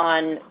come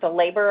on the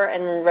labor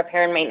and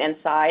repair and maintenance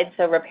side.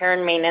 So repair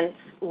and maintenance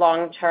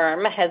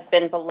long-term has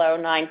been below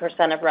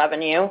 9% of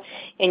revenue.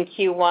 In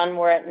Q1,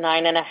 we're at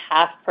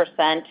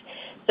 9.5%.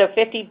 So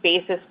 50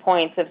 basis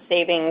points of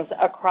savings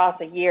across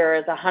a year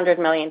is $100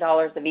 million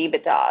of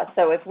EBITDA.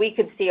 So if we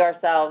could see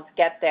ourselves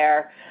get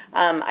there,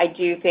 I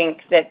do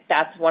think that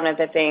that's one of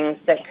the things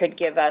that could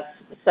give us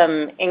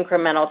some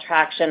incremental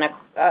traction,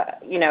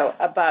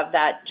 above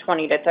that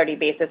 20 to 30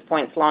 basis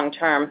points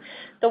long-term.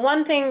 The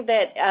one thing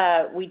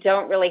that we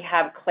don't really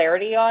have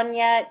clarity on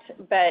yet,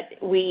 but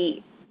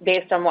we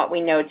based on what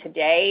we know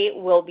today,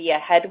 will be a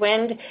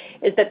headwind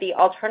is that the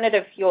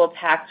alternative fuel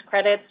tax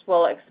credits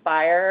will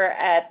expire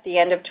at the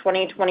end of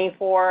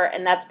 2024,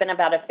 and that's been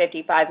about a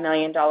 $55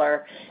 million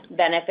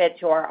benefit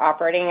to our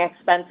operating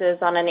expenses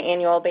on an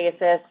annual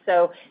basis.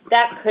 So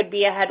that could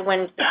be a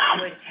headwind that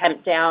would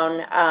tempt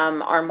down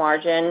our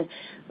margin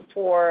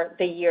for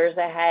the years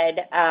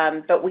ahead.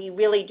 But we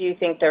really do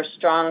think there's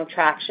strong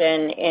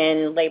traction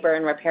in labor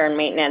and repair and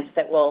maintenance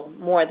that will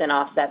more than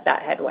offset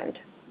that headwind.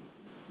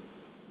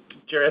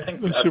 Jerry, I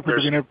think there's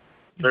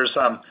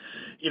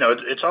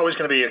it's always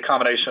going to be a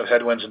combination of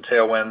headwinds and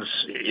tailwinds.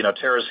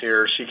 Tara's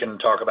here. She can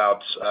talk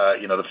about,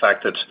 the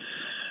fact that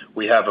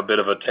we have a bit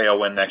of a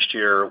tailwind next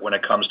year when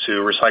it comes to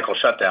recycle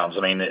shutdowns.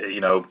 I mean,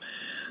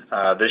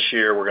 this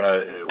year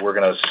we're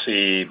gonna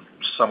see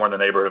somewhere in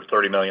the neighborhood of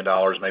 $30 million,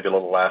 maybe a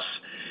little less,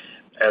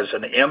 as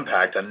an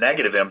impact, a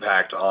negative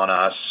impact on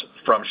us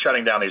from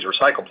shutting down these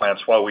recycle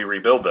plants while we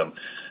rebuild them.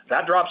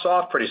 That drops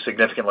off pretty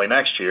significantly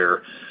next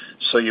year.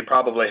 So you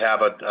probably have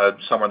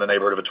somewhere in the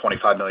neighborhood of a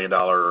 $25 million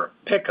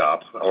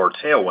pickup or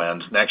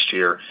tailwind next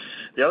year.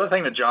 The other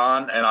thing that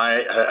John and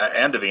I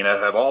and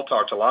Davina have all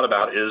talked a lot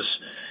about is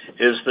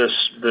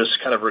this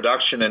kind of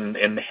reduction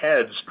in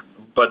heads,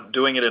 but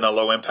doing it in a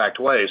low impact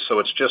way. So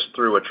it's just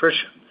through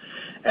attrition.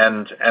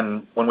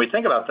 And when we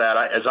think about that,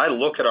 as I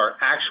look at our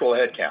actual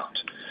head count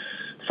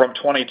from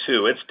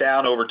 22, it's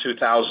down over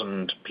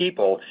 2,000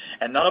 people,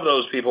 and none of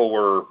those people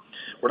were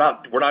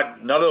RIF'd.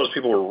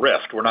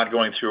 We're not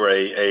going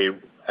through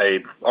a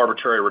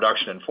arbitrary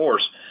reduction in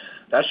force.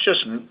 That's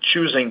just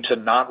choosing to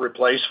not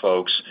replace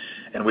folks,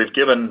 and we've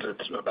given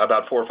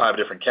about 4 or 5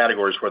 different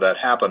categories where that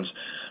happens.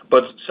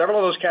 But several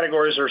of those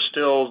categories are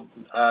still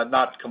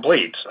not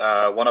complete.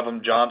 One of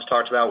them John's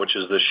talked about, which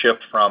is the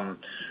shift from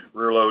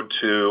rear load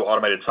to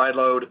automated side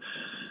load.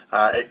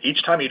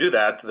 Each time you do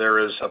that, there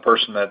is a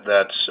person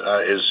that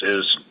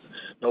is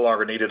no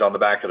longer needed on the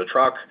back of the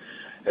truck.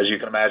 As you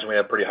can imagine, we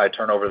have pretty high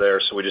turnover there,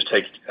 so we just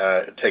take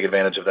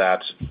advantage of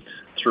that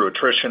through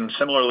attrition.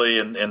 Similarly,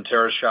 in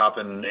Tara's shop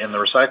in the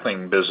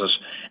recycling business,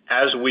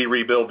 as we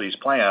rebuild these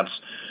plants,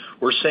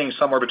 we're seeing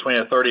somewhere between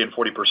a 30 and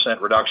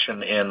 40%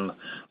 reduction in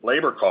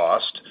labor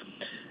cost,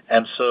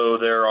 and so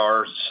there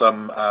are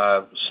some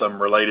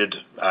related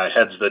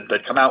heads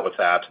that come out with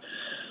that.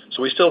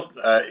 So we still,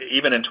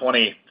 even in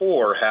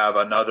 24, have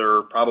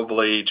another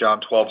probably, John,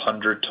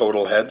 1,200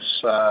 total heads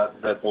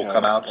that will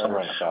come out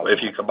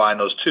if you combine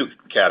those two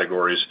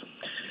categories.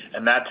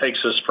 And that takes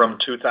us from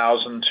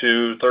 2,000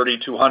 to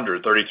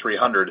 3,200,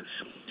 3,300.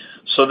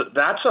 So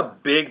that's a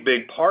big,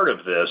 big part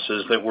of this,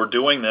 is that we're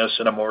doing this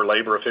in a more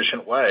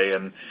labor-efficient way,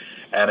 and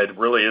it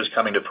really is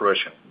coming to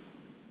fruition.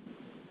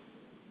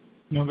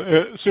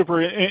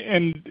 Super.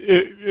 And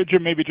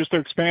Jim, maybe just to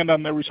expand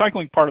on the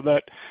recycling part of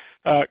that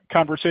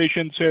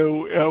conversation.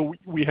 So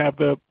we have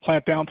the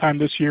plant downtime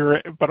this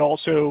year, but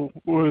also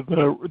with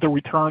the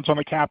returns on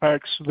the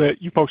CapEx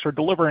that you folks are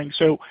delivering.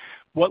 So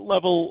what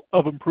level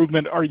of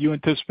improvement are you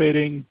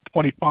anticipating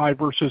 25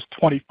 versus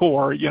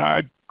 24?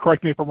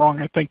 Correct me if I'm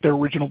wrong. I think their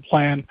original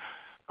plan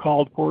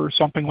called for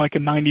something like a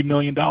 $90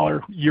 million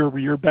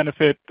year-over-year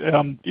benefit.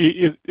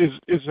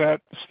 Is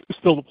that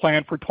still the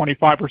plan for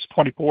 25 versus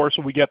 24?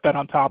 So we get that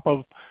on top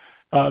of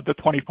the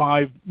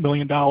 $25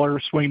 million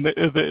swing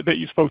that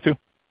you spoke to?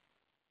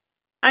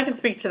 I can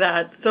speak to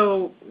that.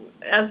 So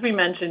as we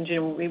mentioned,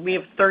 we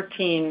have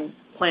 13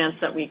 plants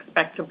that we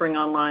expect to bring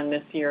online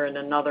this year and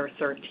another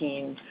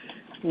 13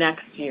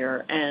 next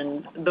year,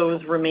 and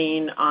those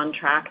remain on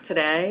track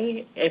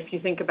today. If you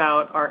think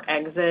about our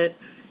exit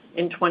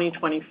in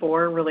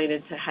 2024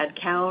 related to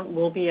headcount,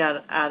 we'll be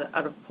at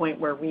a point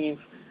where we've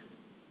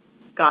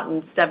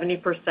gotten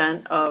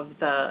 70% of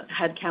the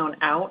headcount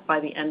out by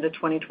the end of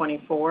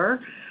 2024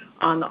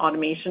 on the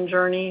automation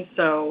journey.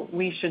 So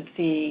we should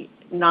see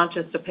not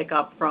just a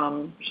pickup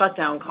from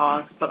shutdown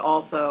costs, but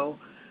also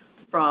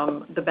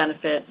from the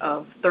benefit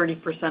of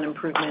 30%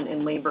 improvement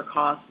in labor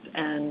costs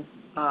and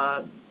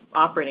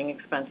operating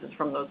expenses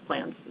from those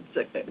plants.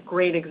 It's a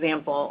great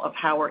example of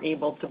how we're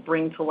able to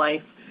bring to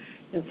life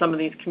in some of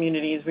these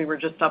communities. We were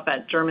just up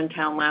at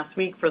Germantown last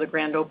week for the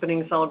grand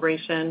opening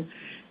celebration,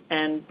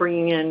 and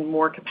bringing in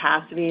more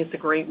capacity is a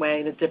great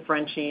way to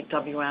differentiate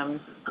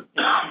WM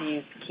in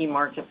these key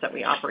markets that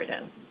we operate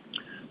in.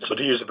 So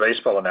to use a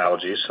baseball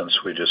analogy, since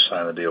we just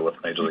signed a deal with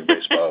Major League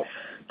Baseball,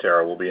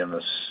 Tara will be in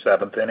the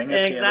 7th inning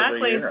at the end of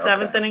the year?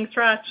 Exactly, 7th inning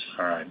stretch.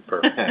 All right,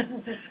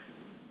 perfect.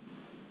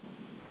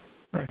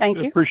 Thank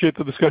you. Appreciate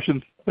the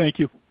discussion. Thank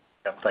you.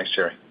 Yeah, thanks,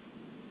 Jerry.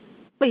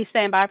 Please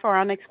stand by for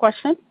our next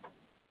question.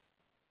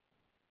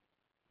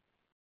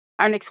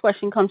 Our next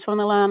question comes from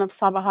the line of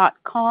Sabahat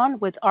Khan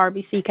with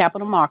RBC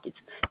Capital Markets.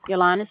 Your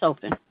line is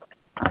open.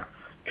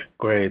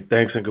 Great.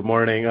 Thanks, and good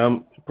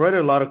morning. Provided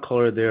a lot of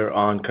color there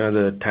on kind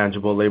of the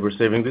tangible labor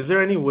savings. Is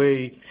there any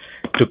way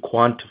to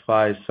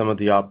quantify some of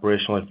the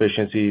operational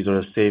efficiencies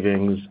or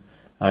savings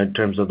in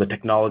terms of the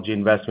technology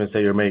investments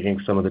that you're making,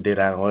 some of the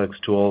data analytics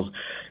tools,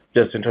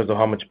 just in terms of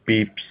how much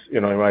beeps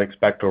you might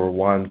expect over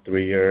 1-3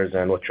 years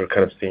and what you're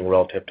kind of seeing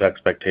relative to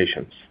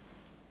expectations?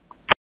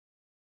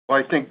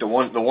 Well, I think the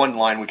one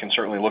line we can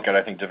certainly look at,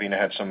 I think Davina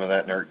had some of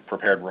that in her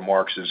prepared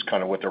remarks, is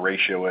kind of what the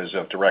ratio is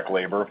of direct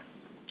labor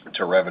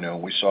to revenue.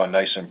 We saw a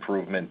nice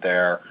improvement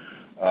there.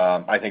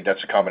 I think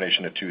that's a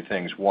combination of two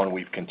things. One,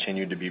 we've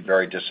continued to be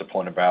very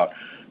disciplined about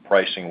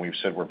pricing. We've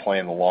said we're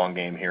playing the long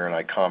game here, and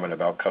I comment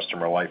about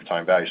customer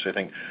lifetime value. So I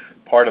think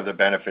part of the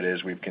benefit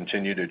is we've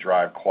continued to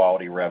drive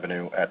quality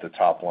revenue at the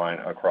top line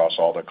across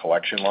all the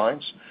collection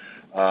lines.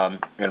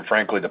 And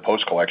frankly, the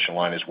post-collection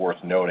line is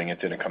worth noting. It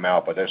didn't come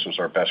out, but this was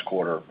our best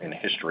quarter in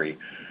history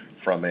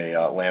from a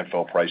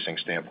landfill pricing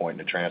standpoint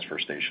and a transfer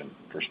station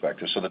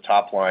perspective. So the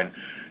top line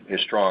is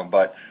strong.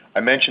 But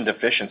I mentioned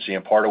efficiency,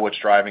 and part of what's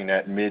driving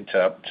that mid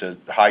to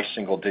high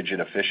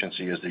single-digit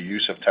efficiency is the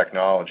use of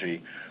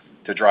technology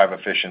to drive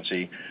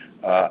efficiency.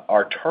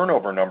 Our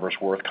turnover number is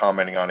worth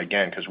commenting on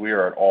again because we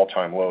are at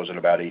all-time lows at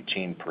about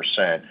 18%,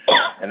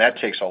 and that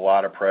takes a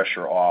lot of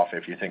pressure off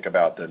if you think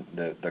about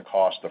the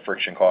cost, the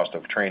friction cost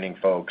of training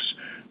folks,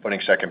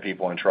 putting second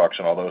people in trucks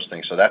and all those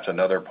things. So that's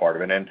another part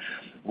of it. And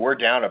we're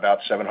down about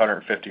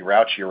 750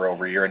 routes year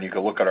over year, and you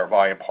can look at our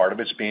volume. Part of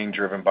it's being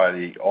driven by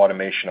the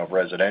automation of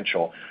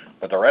residential,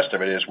 but the rest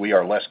of it is we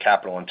are less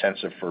capital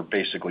intensive for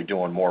basically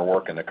doing more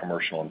work in the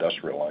commercial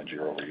industrial lines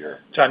year over year.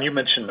 John, you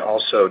mentioned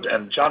also,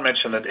 and John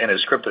mentioned that in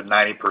his script that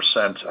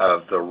 90%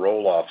 of the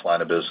roll-off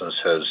line of business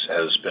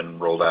has been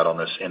rolled out on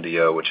this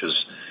NDO, which is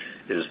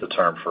the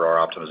term for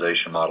our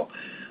optimization model.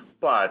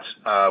 But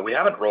we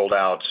haven't rolled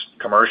out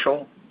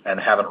commercial and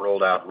haven't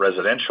rolled out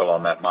residential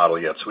on that model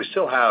yet. So we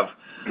still have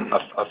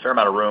a fair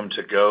amount of room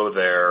to go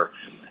there.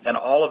 And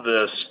all of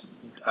this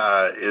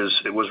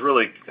it was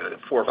really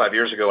 4 or 5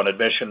 years ago an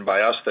admission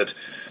by us that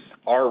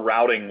our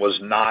routing was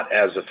not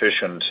as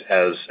efficient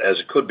as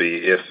it could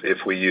be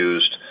if we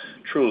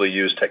truly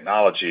used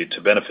technology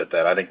to benefit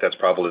that. I think that's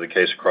probably the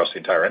case across the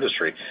entire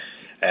industry.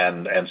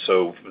 And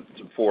so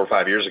 4 or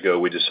 5 years ago,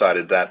 we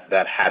decided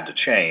that had to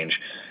change,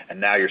 and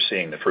now you're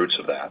seeing the fruits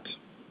of that.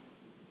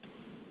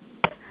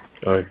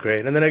 All right,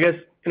 great. And then I guess,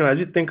 as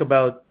you think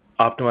about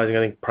optimizing,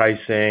 I think,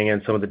 pricing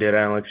and some of the data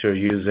analytics you're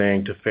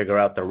using to figure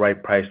out the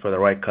right price for the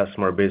right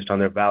customer based on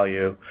their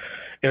value,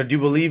 do you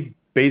believe,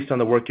 based on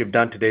the work you've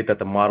done to date, that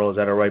the model is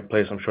at a right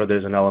place? I'm sure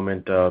there's an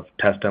element of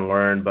test and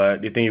learn, but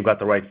do you think you've got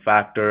the right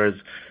factors?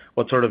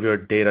 What's sort of your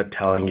data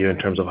telling you in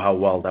terms of how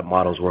well that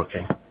model's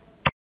working?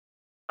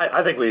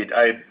 I think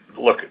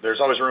look, there's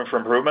always room for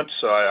improvement,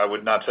 so I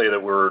would not tell you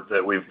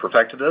that we've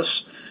perfected this.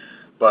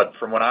 But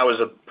from when I was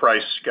a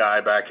price guy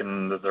back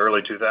in the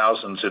early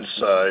 2000s,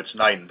 it's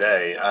night and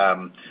day.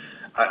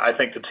 I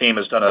think the team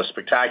has done a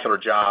spectacular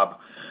job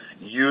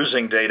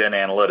using data and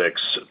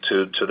analytics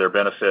to their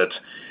benefit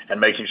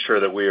and making sure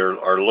that we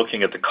are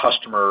looking at the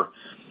customer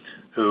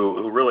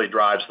who really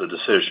drives the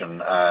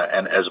decision,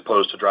 and as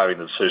opposed to driving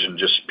the decision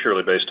just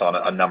purely based on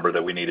a number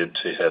that we needed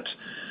to hit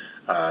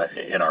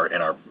in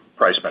our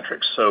price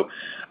metrics. So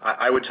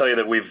I would tell you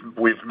that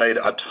we've made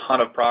a ton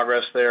of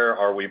progress there.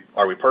 Are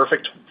we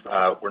perfect?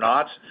 We're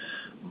not,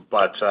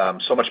 but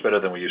so much better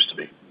than we used to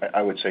be.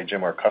 I would say,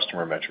 Jim, our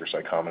customer metrics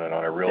I commented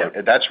on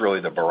are that's really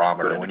the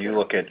barometer. When you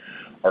look at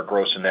our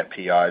gross and net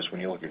PIs,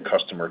 when you look at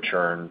customer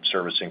churn,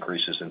 service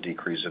increases and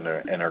decreases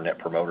in our net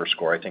promoter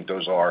score, I think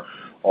those are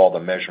all the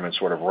measurements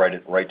sort of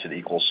right to the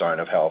equal sign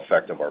of how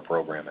effective our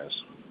program is.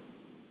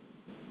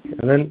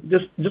 And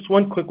then just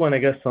one quick one, I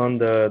guess, on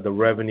the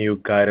revenue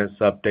guidance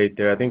update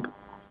there. I think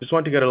just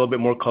wanted to get a little bit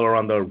more color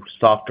on the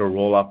softer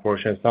roll-off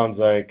portion. It sounds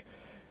like,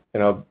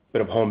 a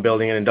bit of home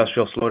building and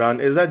industrial slowdown.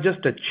 Is that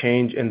just a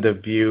change in the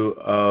view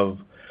of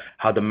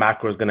how the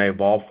macro is going to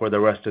evolve for the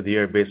rest of the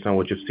year based on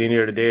what you've seen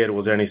here today? Or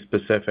was there any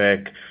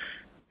specific,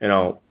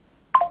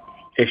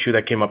 issue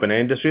that came up in the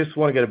industry? Just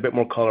want to get a bit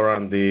more color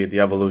on the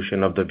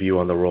evolution of the view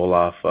on the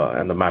roll-off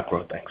and the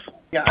macro things.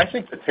 Yeah, I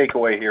think the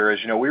takeaway here is,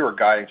 we were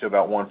guiding to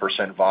about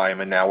 1%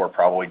 volume, and now we're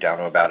probably down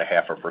to about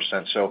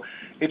 0.5%. So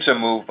it's a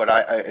move, but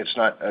it's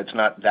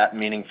not that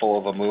meaningful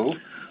of a move.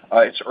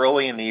 It's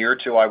early in the year,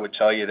 too. I would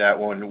tell you that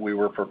when we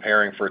were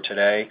preparing for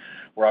today,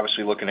 we're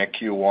obviously looking at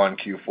Q1,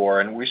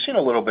 Q4, and we've seen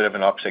a little bit of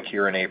an uptick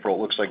here in April.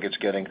 It looks like it's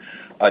getting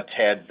a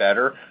tad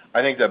better.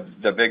 I think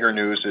the bigger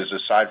news is,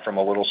 aside from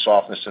a little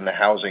softness in the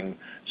housing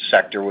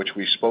sector, which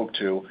we spoke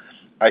to,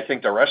 I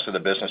think the rest of the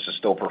business is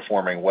still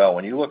performing well.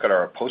 When you look at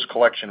our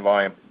post-collection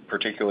volume,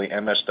 particularly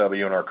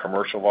MSW, and our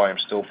commercial volume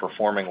still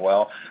performing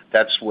well,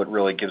 that's what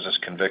really gives us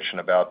conviction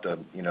about the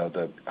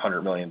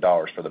 $100 million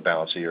for the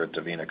balance of the year that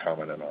Davina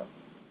commented on.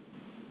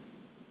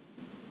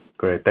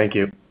 Great. Thank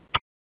you.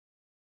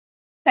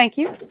 Thank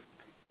you.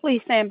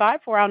 Please stand by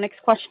for our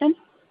next question.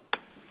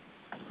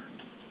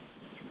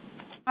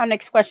 Our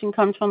next question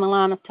comes from the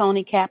line of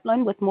Tony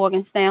Kaplan with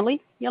Morgan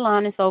Stanley. Your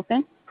line is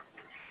open.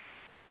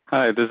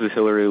 Hi, this is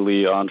Hillary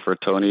Lee on for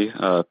Tony.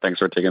 Thanks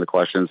for taking the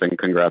questions, and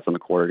congrats on the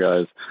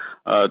quarter,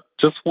 guys.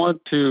 Just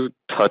want to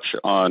touch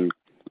on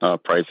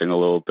pricing a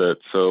little bit.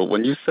 So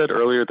when you said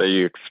earlier that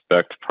you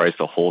expect price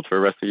to hold for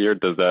the rest of the year,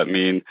 does that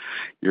mean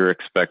you're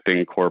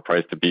expecting core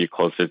price to be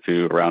closer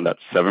to around that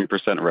 7%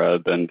 rather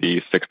than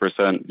the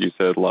 6% you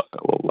said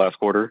last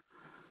quarter?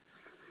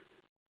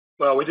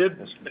 Well, we did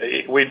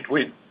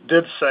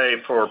say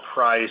for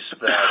price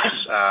that,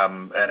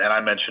 and I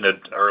mentioned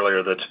it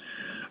earlier, that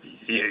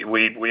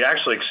we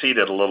actually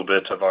exceeded a little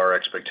bit of our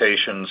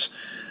expectations.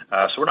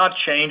 So we're not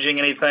changing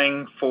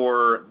anything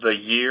for the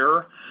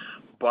year,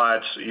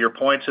 but your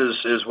point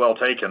is well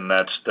taken.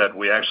 That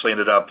we actually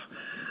ended up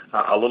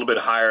a little bit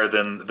higher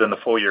than the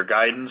full year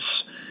guidance,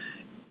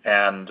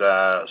 and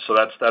so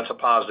that's a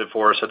positive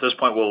for us. At this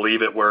point, we'll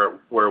leave it where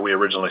we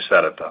originally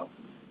set it, though.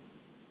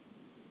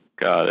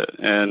 Got it.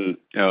 And,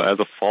 as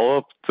a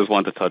follow-up, just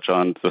wanted to touch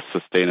on the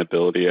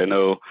sustainability. I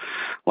know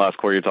last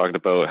quarter you talked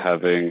about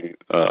having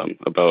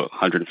about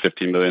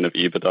 $150 million of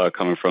EBITDA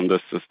coming from the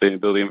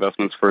sustainability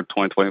investments for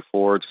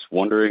 2024. Just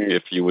wondering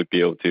if you would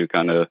be able to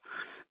kind of,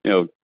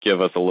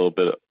 give us a little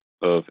bit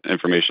of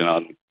information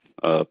on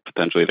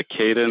potentially the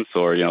cadence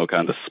or,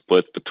 kind of the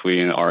split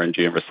between RNG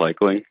and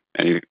recycling.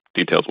 Any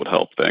details would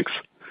help. Thanks.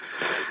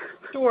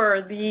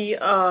 Sure. The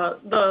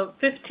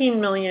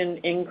 $15 million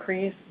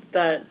increase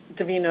that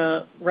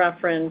Davina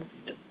referenced,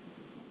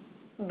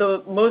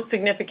 the most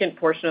significant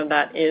portion of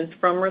that is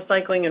from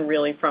recycling and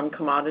really from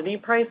commodity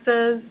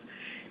prices,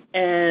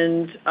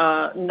 and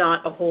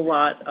not a whole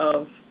lot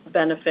of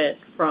benefit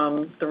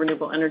from the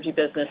renewable energy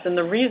business. And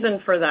the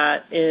reason for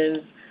that is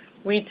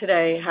we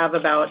today have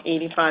about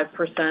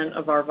 85%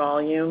 of our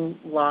volume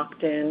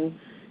locked in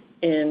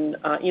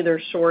either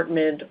short,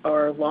 mid,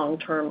 or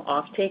long-term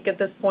offtake at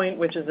this point,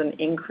 which is an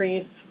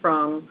increase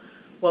from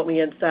what we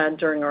had said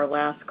during our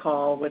last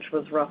call, which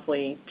was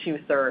roughly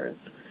 2/3.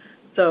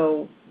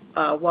 So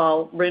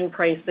while RIN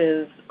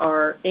prices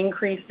are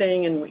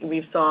increasing and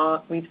we've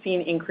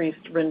seen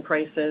increased RIN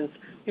prices,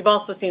 we've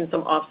also seen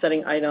some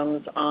offsetting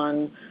items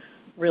on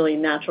really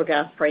natural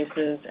gas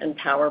prices and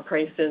power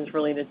prices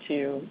related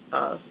to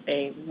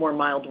a more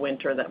mild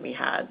winter that we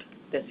had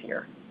this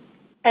year.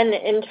 And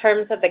in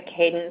terms of the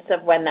cadence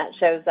of when that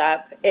shows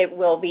up, it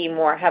will be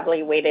more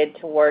heavily weighted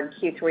toward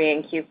Q3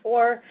 and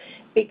Q4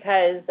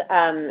 because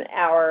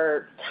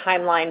our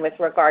timeline with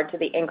regard to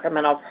the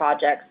incremental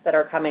projects that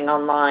are coming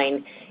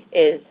online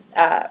is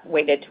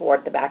weighted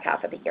toward the back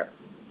half of the year.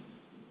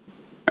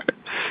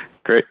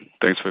 Great.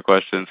 Thanks for the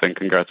questions, and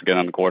congrats again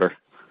on the quarter.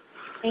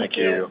 Thank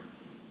you.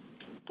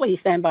 Please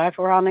stand by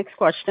for our next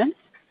question.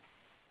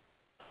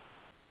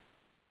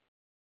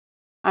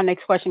 Our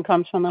next question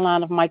comes from the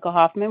line of Michael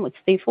Hoffman with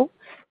Stifel.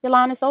 Your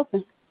line is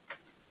open.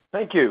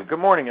 Thank you. Good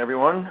morning,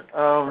 everyone.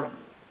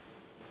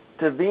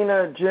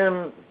 Davina,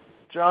 Jim,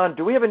 John,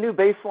 do we have a new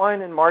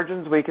baseline in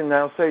margins? We can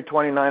now say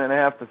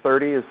 29.5 to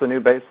 30 is the new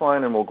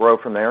baseline, and we'll grow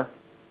from there?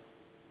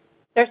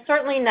 There's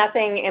certainly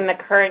nothing in the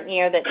current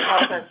year that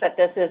tells us that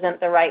this isn't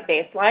the right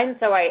baseline,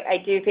 so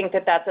I do think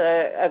that that's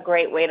a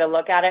great way to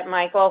look at it,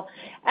 Michael.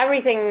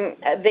 Everything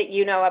that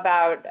you know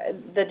about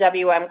the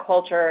WM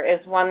culture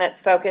is one that's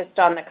focused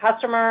on the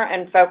customer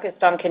and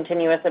focused on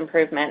continuous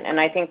improvement, and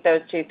I think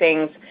those two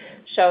things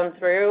shone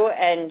through,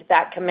 and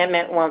that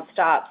commitment won't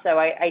stop. So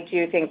I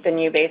do think the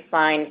new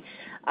baseline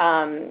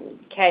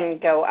can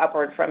go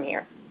upward from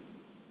here.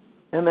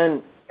 And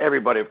then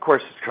everybody, of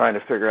course, is trying to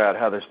figure out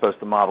how they're supposed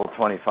to model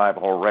 25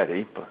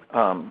 already. But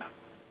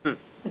you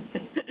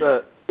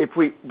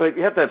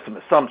have to have some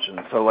assumptions.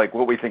 So, like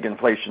what we think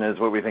inflation is,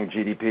 what we think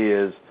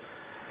GDP is.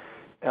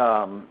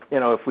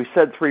 If we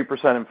said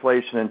 3%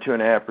 inflation and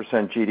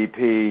 2.5%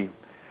 GDP,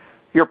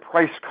 your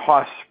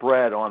price-cost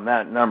spread on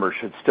that number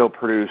should still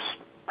produce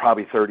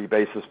probably 30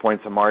 basis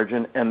points of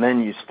margin, and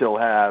then you still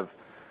have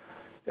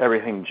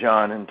everything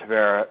John and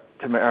Tara.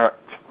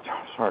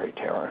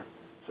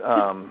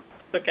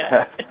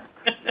 Okay.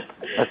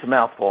 That's a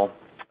mouthful.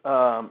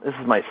 This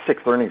is my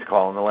 6th earnings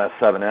call in the last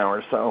 7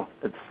 hours, so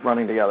it's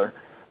running together.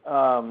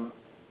 All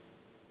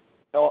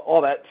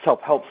that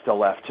self-help still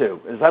left, too.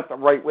 Is that the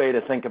right way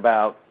to think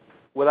about,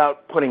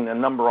 without putting the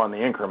number on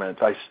the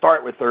increments? I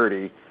start with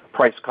 30,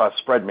 price-cost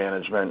spread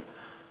management,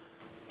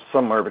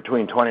 somewhere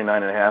between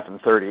 29.5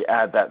 and 30,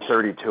 add that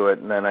 30 to it,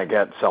 and then I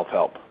get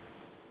self-help.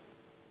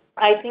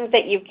 I think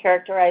that you've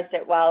characterized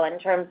it well in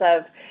terms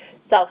of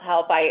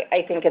self-help.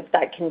 I think it's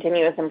that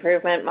continuous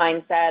improvement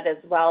mindset, as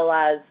well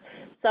as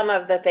some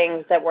of the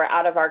things that were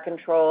out of our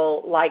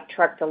control, like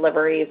truck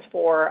deliveries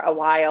for a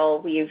while.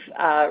 We've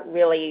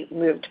really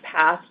moved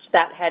past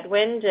that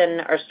headwind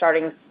and are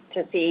starting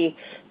to see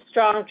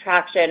strong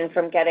traction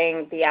from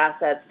getting the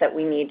assets that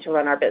we need to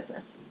run our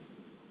business.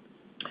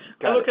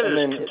 I look at it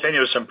as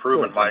continuous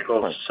improvement,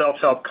 Michael.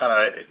 Self-help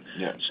kind of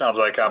sounds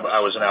like I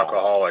was an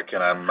alcoholic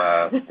and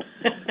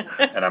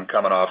I'm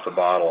coming off the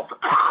bottle.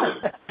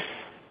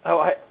 Oh,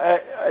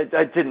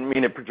 I didn't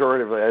mean it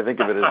pejoratively. I think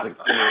of it as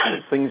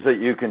things that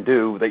you can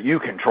do that you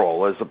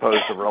control, as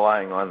opposed to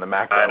relying on the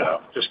macro. I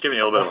know. Just giving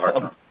you a little bit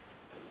of a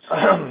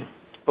hard time.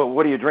 But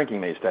what are you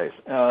drinking these days?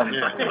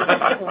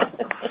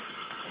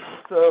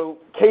 So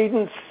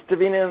cadence,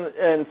 Davina,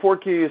 in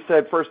 4Q you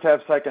said first half,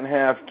 second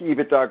half,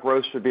 EBITDA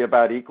growth should be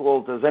about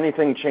equal. Does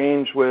anything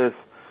change with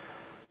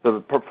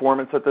the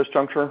performance at this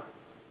juncture?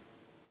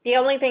 The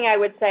only thing I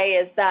would say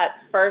is that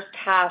first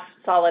half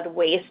solid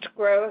waste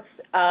growth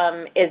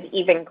is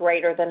even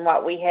greater than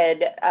what we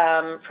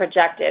had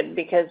projected,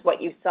 because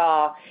what you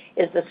saw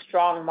is the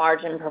strong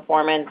margin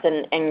performance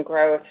and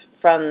growth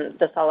from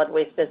the solid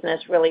waste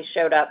business really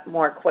showed up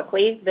more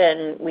quickly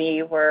than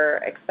we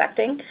were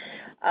expecting.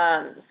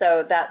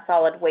 So that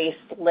solid waste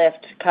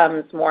lift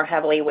comes more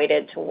heavily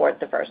weighted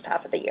toward the first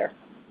half of the year.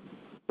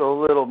 So a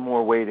little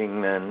more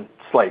weighting than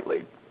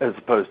slightly, as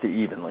opposed to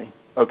evenly.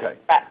 Okay.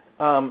 Right.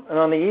 And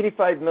on the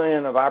 $85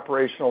 million of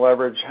operational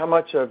leverage, how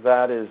much of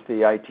that is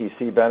the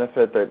ITC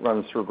benefit that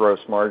runs through gross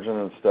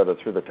margin instead of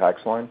through the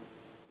tax line?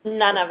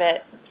 None of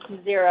it.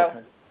 Zero. Okay.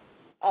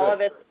 All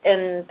of it's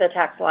in the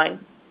tax line.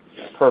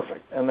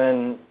 Perfect. And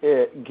then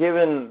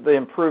given the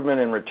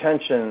improvement in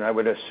retention, I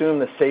would assume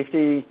the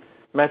safety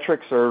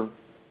metrics are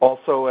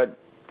also at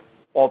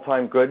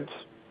all-time goods?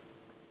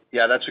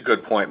 Yeah, that's a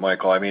good point,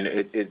 Michael. I mean,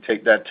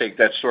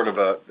 that's sort of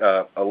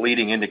a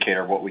leading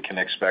indicator of what we can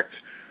expect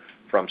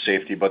from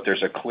safety, but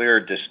there's a clear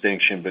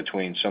distinction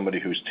between somebody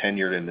who's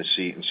tenured in the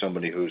seat and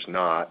somebody who's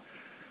not.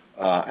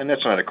 And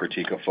that's not a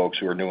critique of folks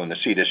who are new in the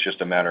seat. It's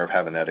just a matter of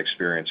having that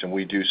experience. And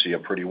we do see a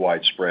pretty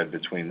wide spread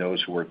between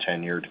those who are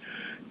tenured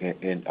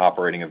in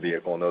operating a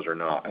vehicle and those who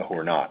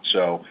are not.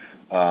 So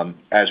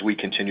as we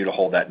continue to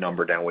hold that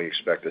number down, we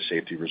expect the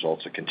safety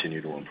results to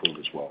continue to improve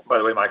as well. By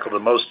the way, Michael,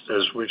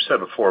 as we've said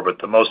before, but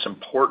the most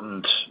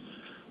important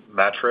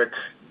metric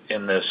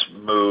in this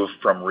move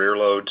from rear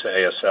load to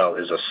ASL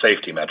is a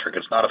safety metric.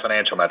 It's not a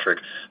financial metric.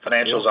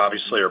 Financials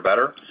obviously are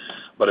better,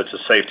 but it's a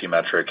safety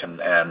metric.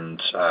 And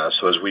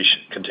so as we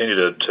continue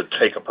to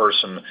take a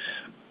person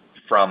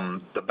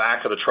from the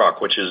back of the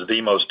truck, which is the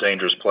most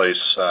dangerous place,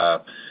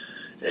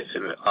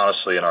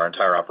 honestly, in our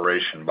entire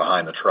operation,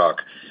 behind the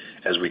truck,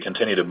 as we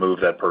continue to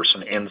move that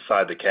person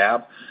inside the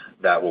cab,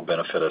 that will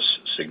benefit us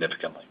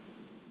significantly.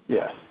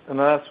 Yes. And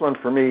the last one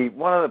for me,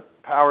 one of the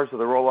powers of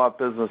the roll-off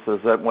business is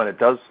that when it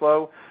does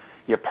slow,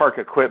 you park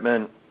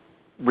equipment,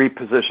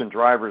 reposition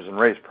drivers, and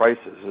raise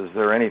prices. Is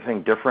there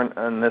anything different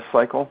in this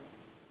cycle?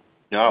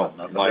 No,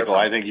 Michael,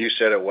 I think you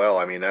said it well.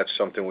 I mean, that's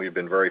something we've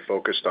been very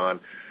focused on.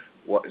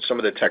 Some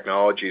of the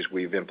technologies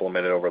we've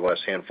implemented over the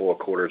last handful of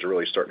quarters are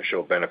really starting to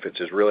show benefits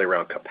is really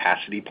around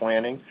capacity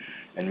planning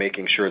and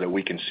making sure that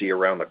we can see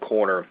around the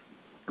corner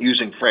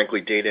using,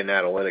 frankly, data and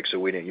analytics that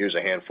we didn't use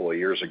a handful of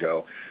years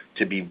ago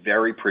to be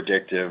very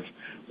predictive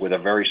with a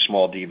very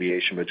small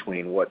deviation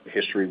between what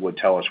history would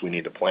tell us we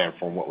need to plan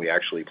for and what we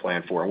actually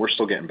plan for. And we're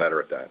still getting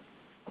better at that.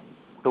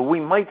 So we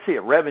might see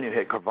a revenue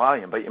hit for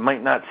volume, but you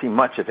might not see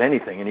much, if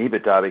anything, in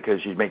EBITDA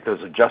because you make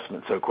those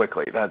adjustments so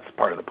quickly. That's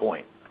part of the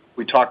point.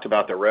 We talked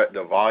about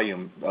the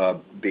volume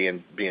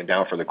being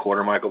down for the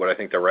quarter, Michael, but I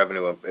think the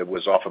revenue, it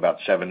was off about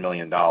 $7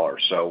 million.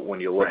 So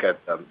when you look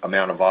at the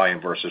amount of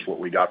volume versus what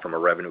we got from a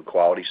revenue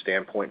quality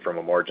standpoint, from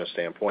a margin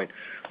standpoint,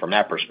 from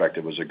that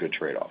perspective, it was a good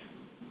trade-off.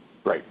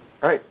 Right.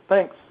 All right.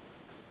 Thanks.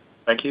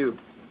 Thank you.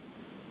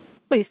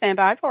 Please stand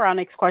by for our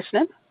next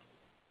question.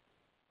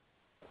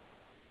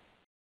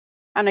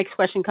 Our next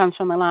question comes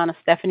from the line of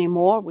Stephanie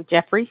Moore with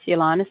Jefferies. Your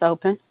line is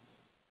open.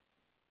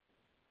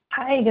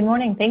 Hi, good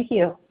morning. Thank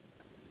you.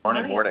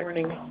 Morning.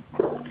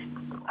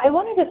 I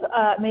want to just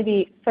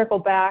maybe circle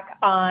back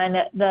on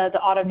the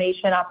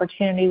automation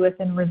opportunity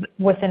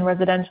within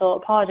residential.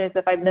 Apologize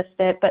if I missed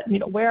it, but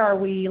where are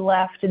we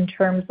left in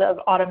terms of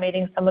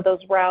automating some of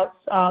those routes,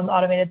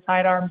 automated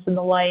sidearms and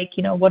the like?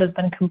 What has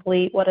been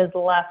complete? What is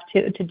left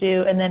to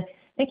do? And then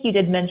I think you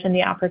did mention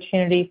the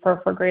opportunity for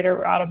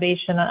greater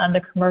automation on the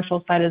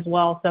commercial side as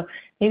well. So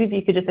maybe if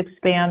you could just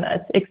expand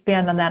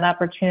on that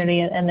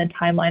opportunity and the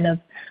timeline of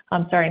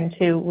starting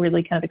to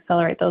really kind of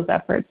accelerate those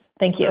efforts.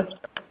 Thank you.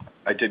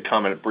 I did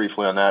comment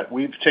briefly on that.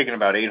 We've taken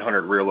about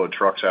 800 rear load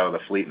trucks out of the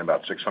fleet and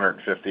about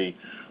 650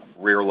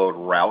 rear load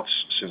routes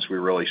since we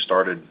really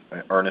started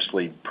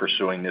earnestly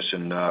pursuing this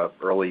in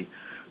early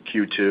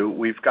Q2.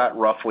 We've got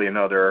roughly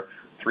another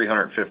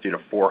 350 to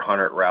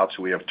 400 routes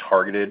we have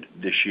targeted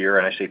this year,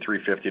 and I say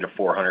 350 to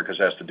 400 because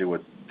it has to do with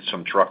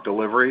some truck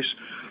deliveries.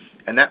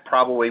 And that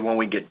probably, when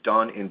we get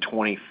done in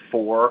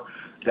 24,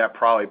 that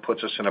probably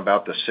puts us in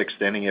about the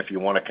sixth inning. If you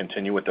want to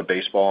continue with the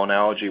baseball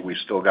analogy, we've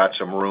still got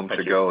some room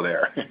to go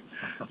there.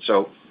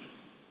 So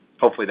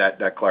hopefully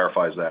that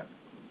clarifies that.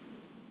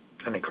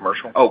 Any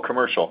commercial? Oh,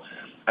 commercial.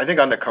 I think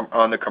on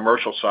the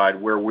commercial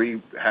side, where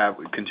we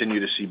continue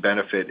to see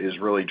benefit is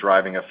really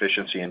driving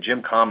efficiency, and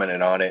Jim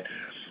commented on it.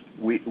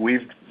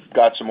 We've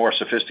got some more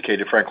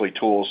sophisticated, frankly,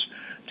 tools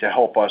to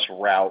help us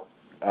route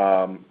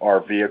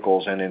our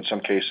vehicles, and in some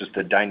cases,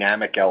 the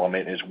dynamic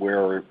element is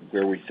where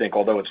we think,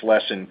 although it's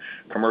less in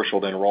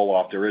commercial than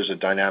roll-off, there is a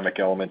dynamic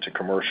element to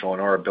commercial,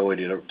 and our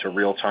ability to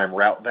real-time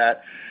route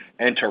that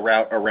and to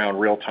route around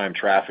real-time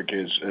traffic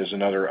is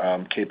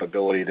another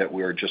capability that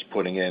we're just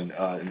putting in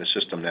the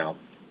system now.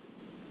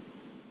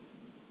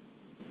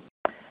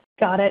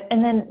 Got it.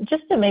 And then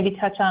just to maybe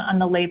touch on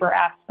the labor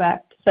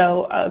aspect.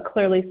 So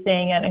clearly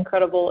seeing an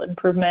incredible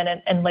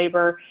improvement in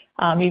labor.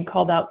 You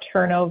called out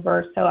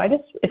turnover. So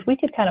if we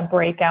could kind of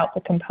break out the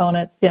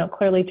components,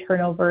 clearly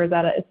turnover is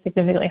at a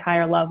significantly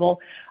higher level.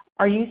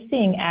 are you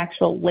seeing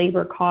actual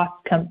labor costs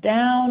come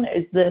down?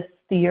 Is this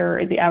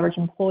the average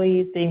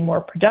employees being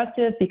more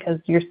productive because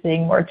you're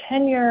seeing more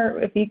tenure?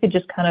 If you could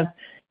just kind of,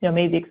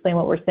 maybe explain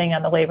what we're seeing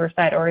on the labor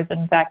side, or is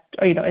in fact,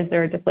 is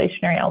there a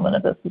deflationary element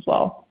of this as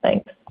well?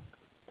 Thanks.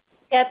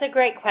 Yeah, it's a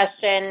great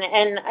question.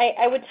 And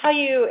I would tell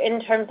you in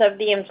terms of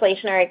the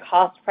inflationary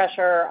cost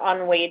pressure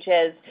on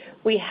wages,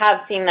 we have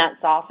seen that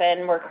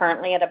soften. We're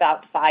currently at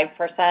about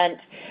 5%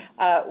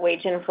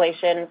 wage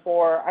inflation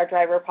for our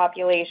driver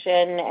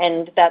population,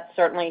 and that's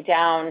certainly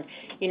down,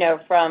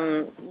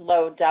 from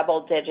low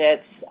double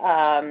digits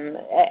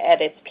at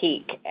its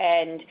peak.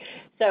 And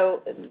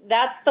so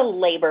that's the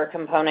labor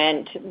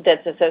component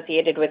that's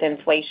associated with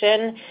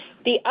inflation.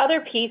 The other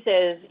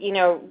pieces,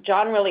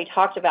 John really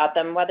talked about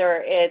them,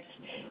 whether it's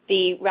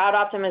the route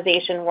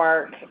optimization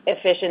work,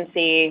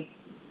 efficiency,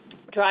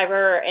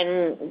 driver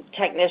and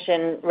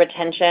technician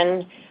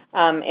retention,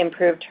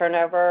 improved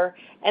turnover.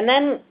 And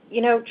then,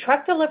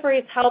 truck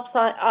deliveries helps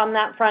on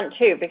that front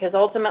too, because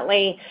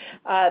ultimately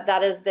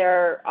that is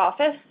their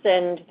office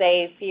and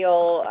they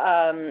feel,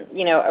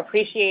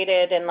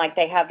 appreciated and like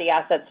they have the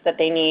assets that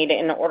they need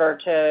in order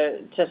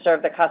to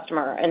serve the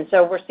customer. And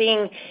so we're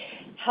seeing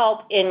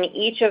help in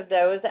each of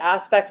those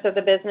aspects of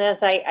the business.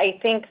 I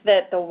think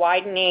that the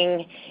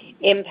widening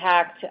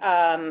impact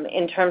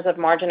in terms of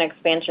margin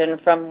expansion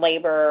from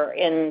labor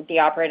in the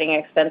operating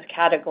expense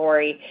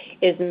category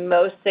is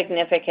most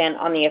significant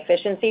on the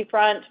efficiency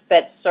front,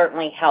 but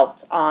certainly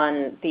helps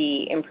on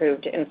the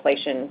improved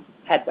inflation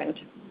headwind.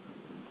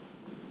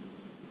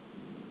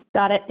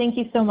 Got it. Thank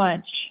you so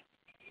much.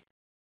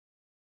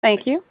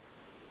 Thank you.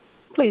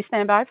 Please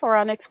stand by for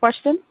our next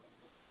question.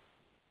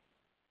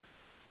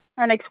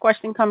 Our next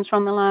question comes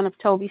from the line of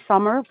Toby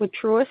Sommer with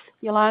Truist.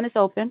 Your line is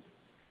open.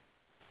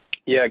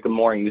 Yeah, good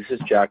morning. This is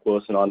Jack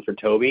Wilson on for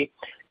Toby.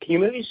 Can you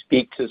maybe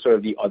speak to sort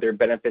of the other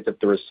benefits of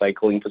the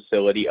recycling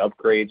facility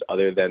upgrades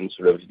other than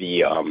sort of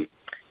the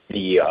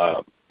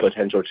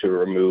potential to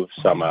remove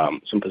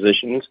some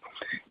positions?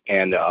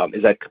 And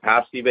is that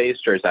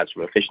capacity-based or is that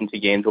some efficiency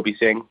gains we'll be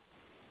seeing?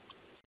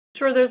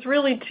 Sure. There's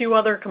really two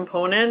other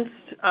components.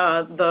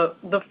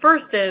 The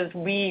first is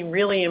we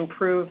really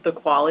improve the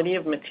quality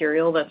of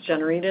material that's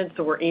generated,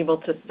 so we're able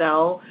to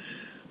sell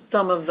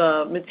some of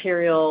the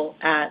material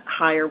at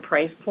higher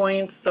price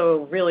points,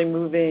 so really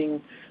moving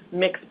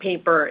mixed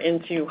paper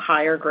into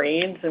higher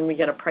grades, and we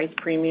get a price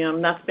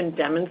premium. That's been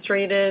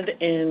demonstrated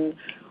in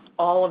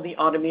all of the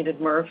automated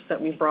MRFs that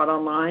we've brought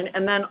online.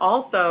 And then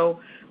also,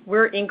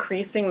 we're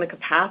increasing the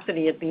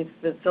capacity at these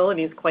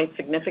facilities quite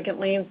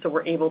significantly, and so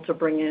we're able to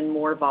bring in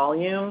more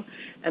volume,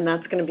 and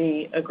that's going to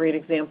be a great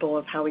example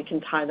of how we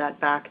can tie that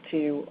back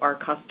to our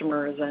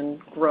customers and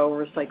grow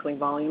recycling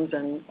volumes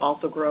and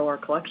also grow our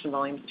collection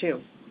volumes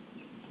too.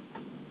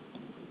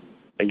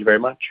 Thank you very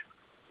much.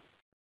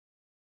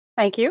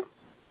 Thank you.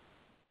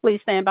 Please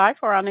stand by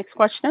for our next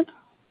question.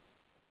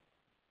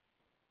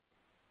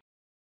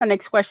 Our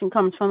next question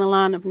comes from the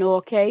line of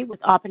Noah Kaye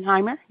with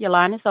Oppenheimer. Your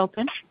line is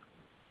open.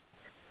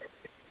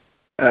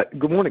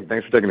 Good morning.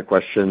 Thanks for taking the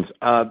questions.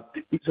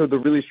 So the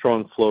really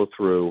strong flow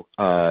through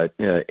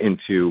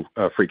into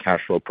free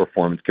cash flow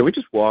performance, can we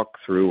just walk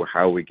through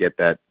how we get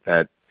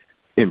that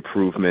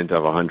improvement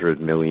of $100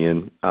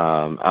 million?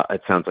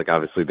 It sounds like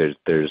obviously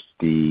there's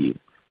the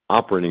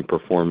operating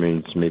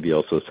performance, maybe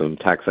also some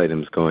tax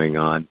items going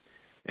on,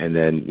 and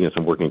then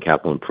some working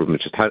capital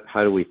improvements. Just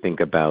how do we think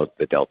about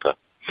the delta?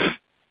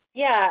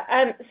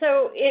 Yeah,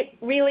 so it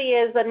really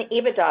is an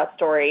EBITDA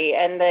story,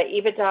 and the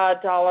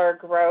EBITDA dollar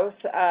growth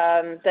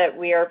that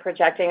we are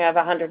projecting of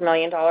 $100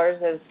 million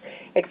is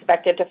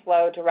expected to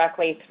flow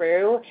directly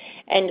through.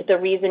 And the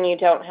reason you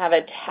don't have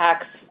a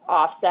tax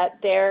offset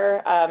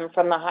there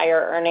from the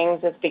higher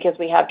earnings is because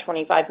we have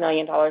 $25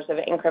 million of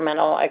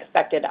incremental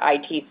expected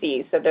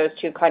ITC. So those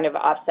two kind of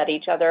offset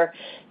each other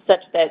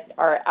such that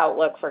our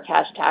outlook for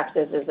cash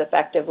taxes is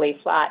effectively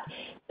flat.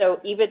 So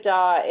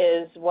EBITDA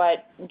is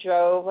what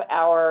drove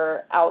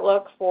our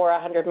outlook for a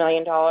 $100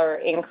 million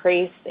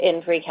increase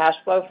in free cash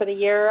flow for the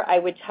year. I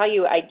would tell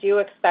you I do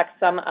expect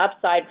some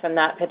upside from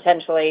that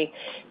potentially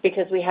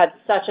because we had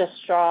such a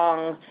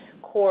strong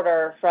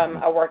quarter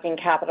from a working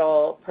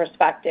capital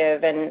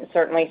perspective and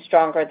certainly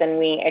stronger than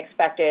we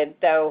expected,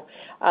 though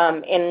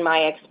in my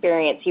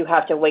experience you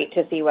have to wait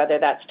to see whether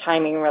that's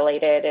timing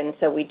related, and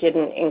so we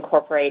didn't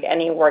incorporate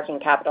any working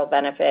capital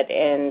benefit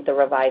in the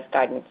revised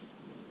guidance.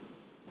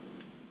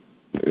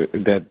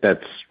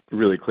 That's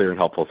really clear and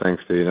helpful.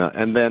 Thanks, Devina.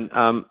 And then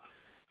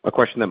a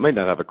question that might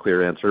not have a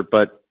clear answer,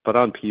 but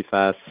on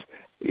PFAS,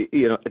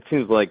 it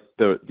seems like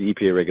the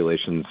EPA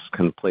regulations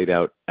kind of played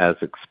out as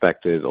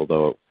expected,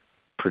 although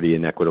pretty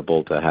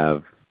inequitable to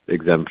have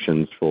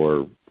exemptions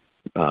for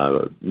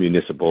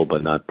municipal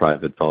but not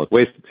private solid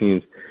waste, it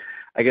seems.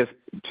 I guess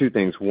two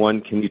things.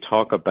 One, can you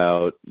talk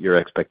about your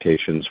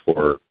expectations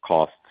for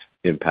cost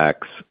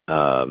impacts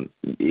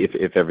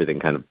if everything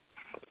kind of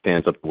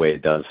stands up the way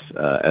it does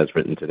as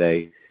written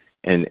today?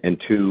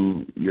 And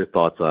two, your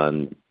thoughts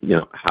on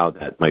how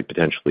that might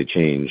potentially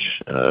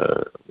change,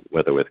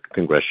 whether with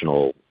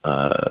congressional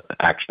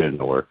action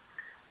or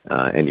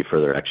any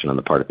further action on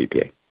the part of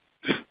EPA.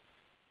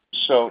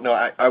 No,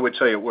 I would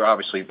tell you, we're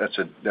obviously, that's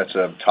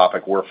a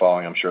topic we're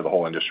following. I'm sure the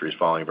whole industry is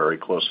following very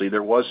closely.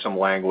 There was some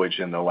language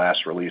in the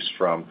last release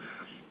from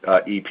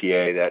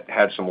EPA that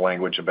had some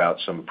language about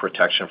some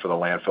protection for the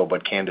landfill,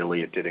 but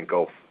candidly, it didn't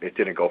go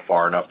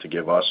far enough to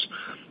give us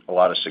a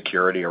lot of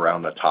security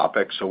around the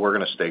topic. So we're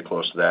going to stay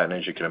close to that. And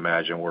as you can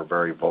imagine, we're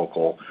very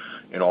vocal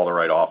in all the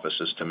right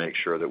offices to make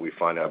sure that we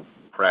find a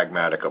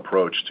pragmatic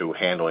approach to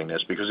handling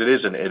this, because it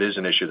is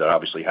an issue that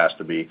obviously has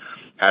to be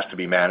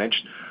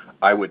managed.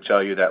 I would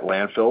tell you that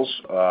landfills,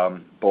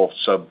 both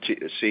sub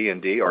C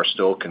and D, are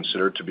still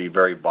considered to be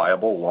very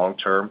viable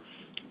long-term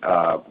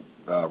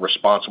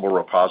responsible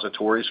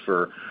repositories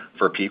for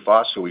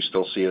PFAS, so we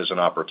still see it as an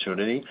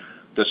opportunity.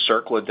 The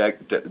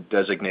CERCLA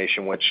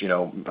designation, which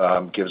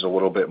gives a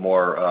little bit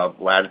more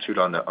latitude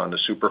on the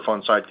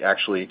Superfund side,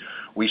 actually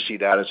we see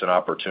that as an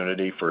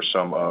opportunity for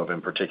some of,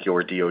 in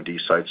particular, DoD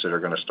sites that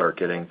are going to start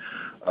getting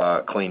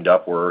cleaned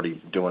up. We're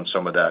already doing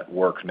some of that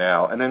work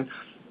now. And then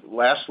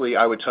lastly,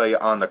 I would tell you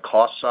on the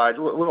cost side,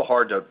 a little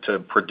hard to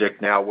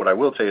predict now. What I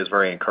will tell you is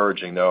very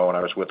encouraging, though, and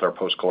I was with our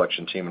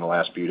post-collection team in the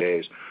last few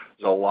days.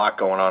 There's a lot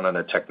going on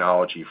the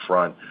technology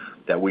front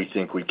that we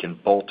think we can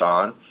bolt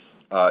on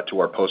to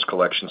our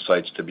post-collection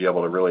sites to be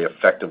able to really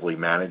effectively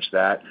manage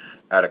that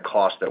at a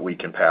cost that we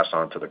can pass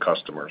on to the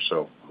customer.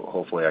 So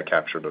hopefully I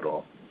captured it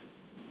all.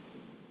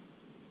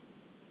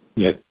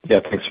 Yeah,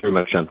 thanks very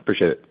much, John.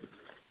 Appreciate it.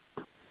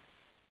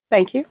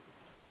 Thank you.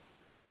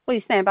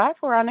 Please stand by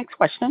for our next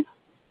question.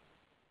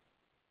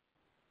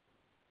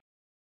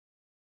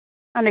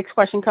 Our next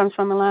question comes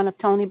from the line of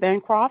Tony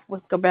Bancroft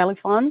with Gabelli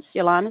Funds.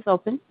 Your line is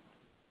open.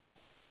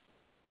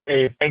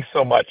 Hey, thanks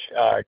so much.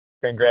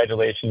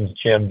 Congratulations,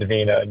 Jim,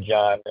 Davina, and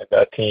John, and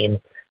the team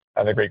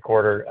on the great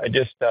quarter. I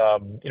just,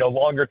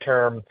 longer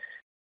term,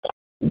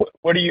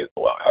 are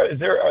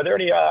there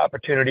any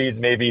opportunities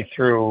maybe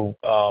through,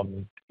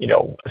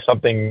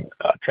 something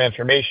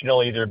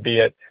transformational, either be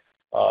it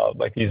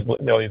like these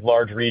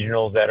large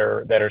regionals that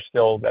are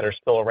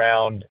still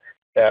around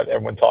that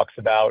everyone talks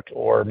about,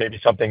 or maybe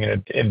something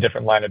in a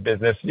different line of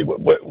business?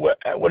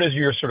 What is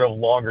your sort of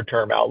longer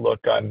term outlook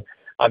on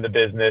the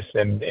business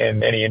and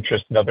any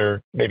interest in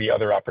other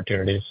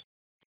opportunities?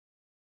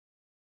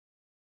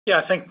 Yeah,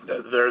 I think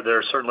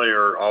there certainly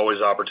are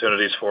always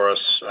opportunities for us.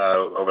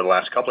 Over the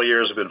last couple of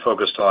years, we've been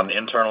focused on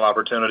internal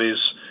opportunities.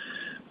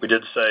 We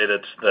did say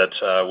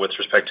that with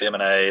respect to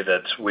M&A,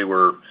 that we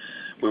were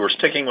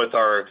sticking with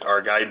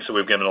our guidance that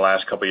we've given the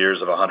last couple of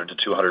years of $100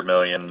 to $200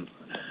 million,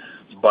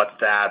 but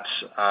that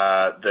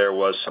there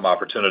was some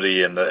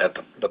opportunity and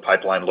the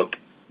pipeline looked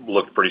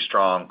pretty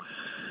strong.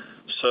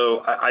 So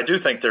I do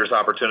think there's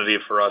opportunity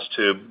for us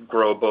to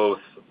grow both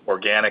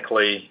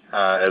organically,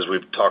 as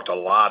we've talked a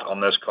lot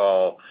on this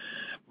call,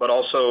 but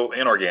also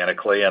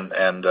inorganically,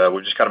 and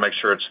we just got to make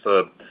sure it's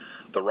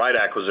the right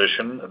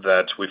acquisition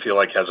that we feel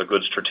like has a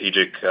good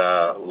strategic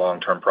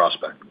long-term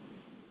prospect.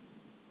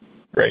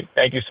 Great.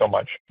 Thank you so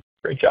much.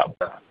 Great job.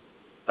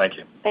 Thank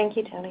you. Thank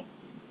you, Tony.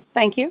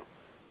 Thank you.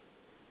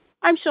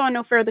 I'm showing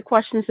no further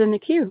questions in the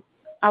queue.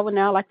 I would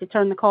now like to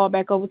turn the call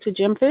back over to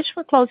Jim Fish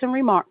for closing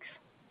remarks.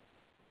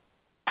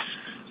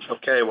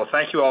 Okay. Well,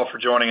 thank you all for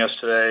joining us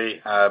today.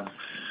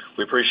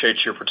 We appreciate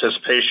your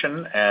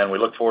participation, and we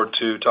look forward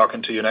to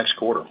talking to you next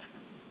quarter.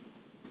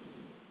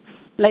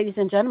 Ladies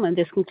and gentlemen,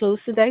 this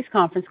concludes today's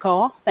conference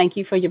call. Thank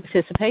you for your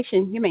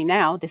participation. You may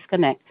now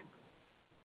disconnect.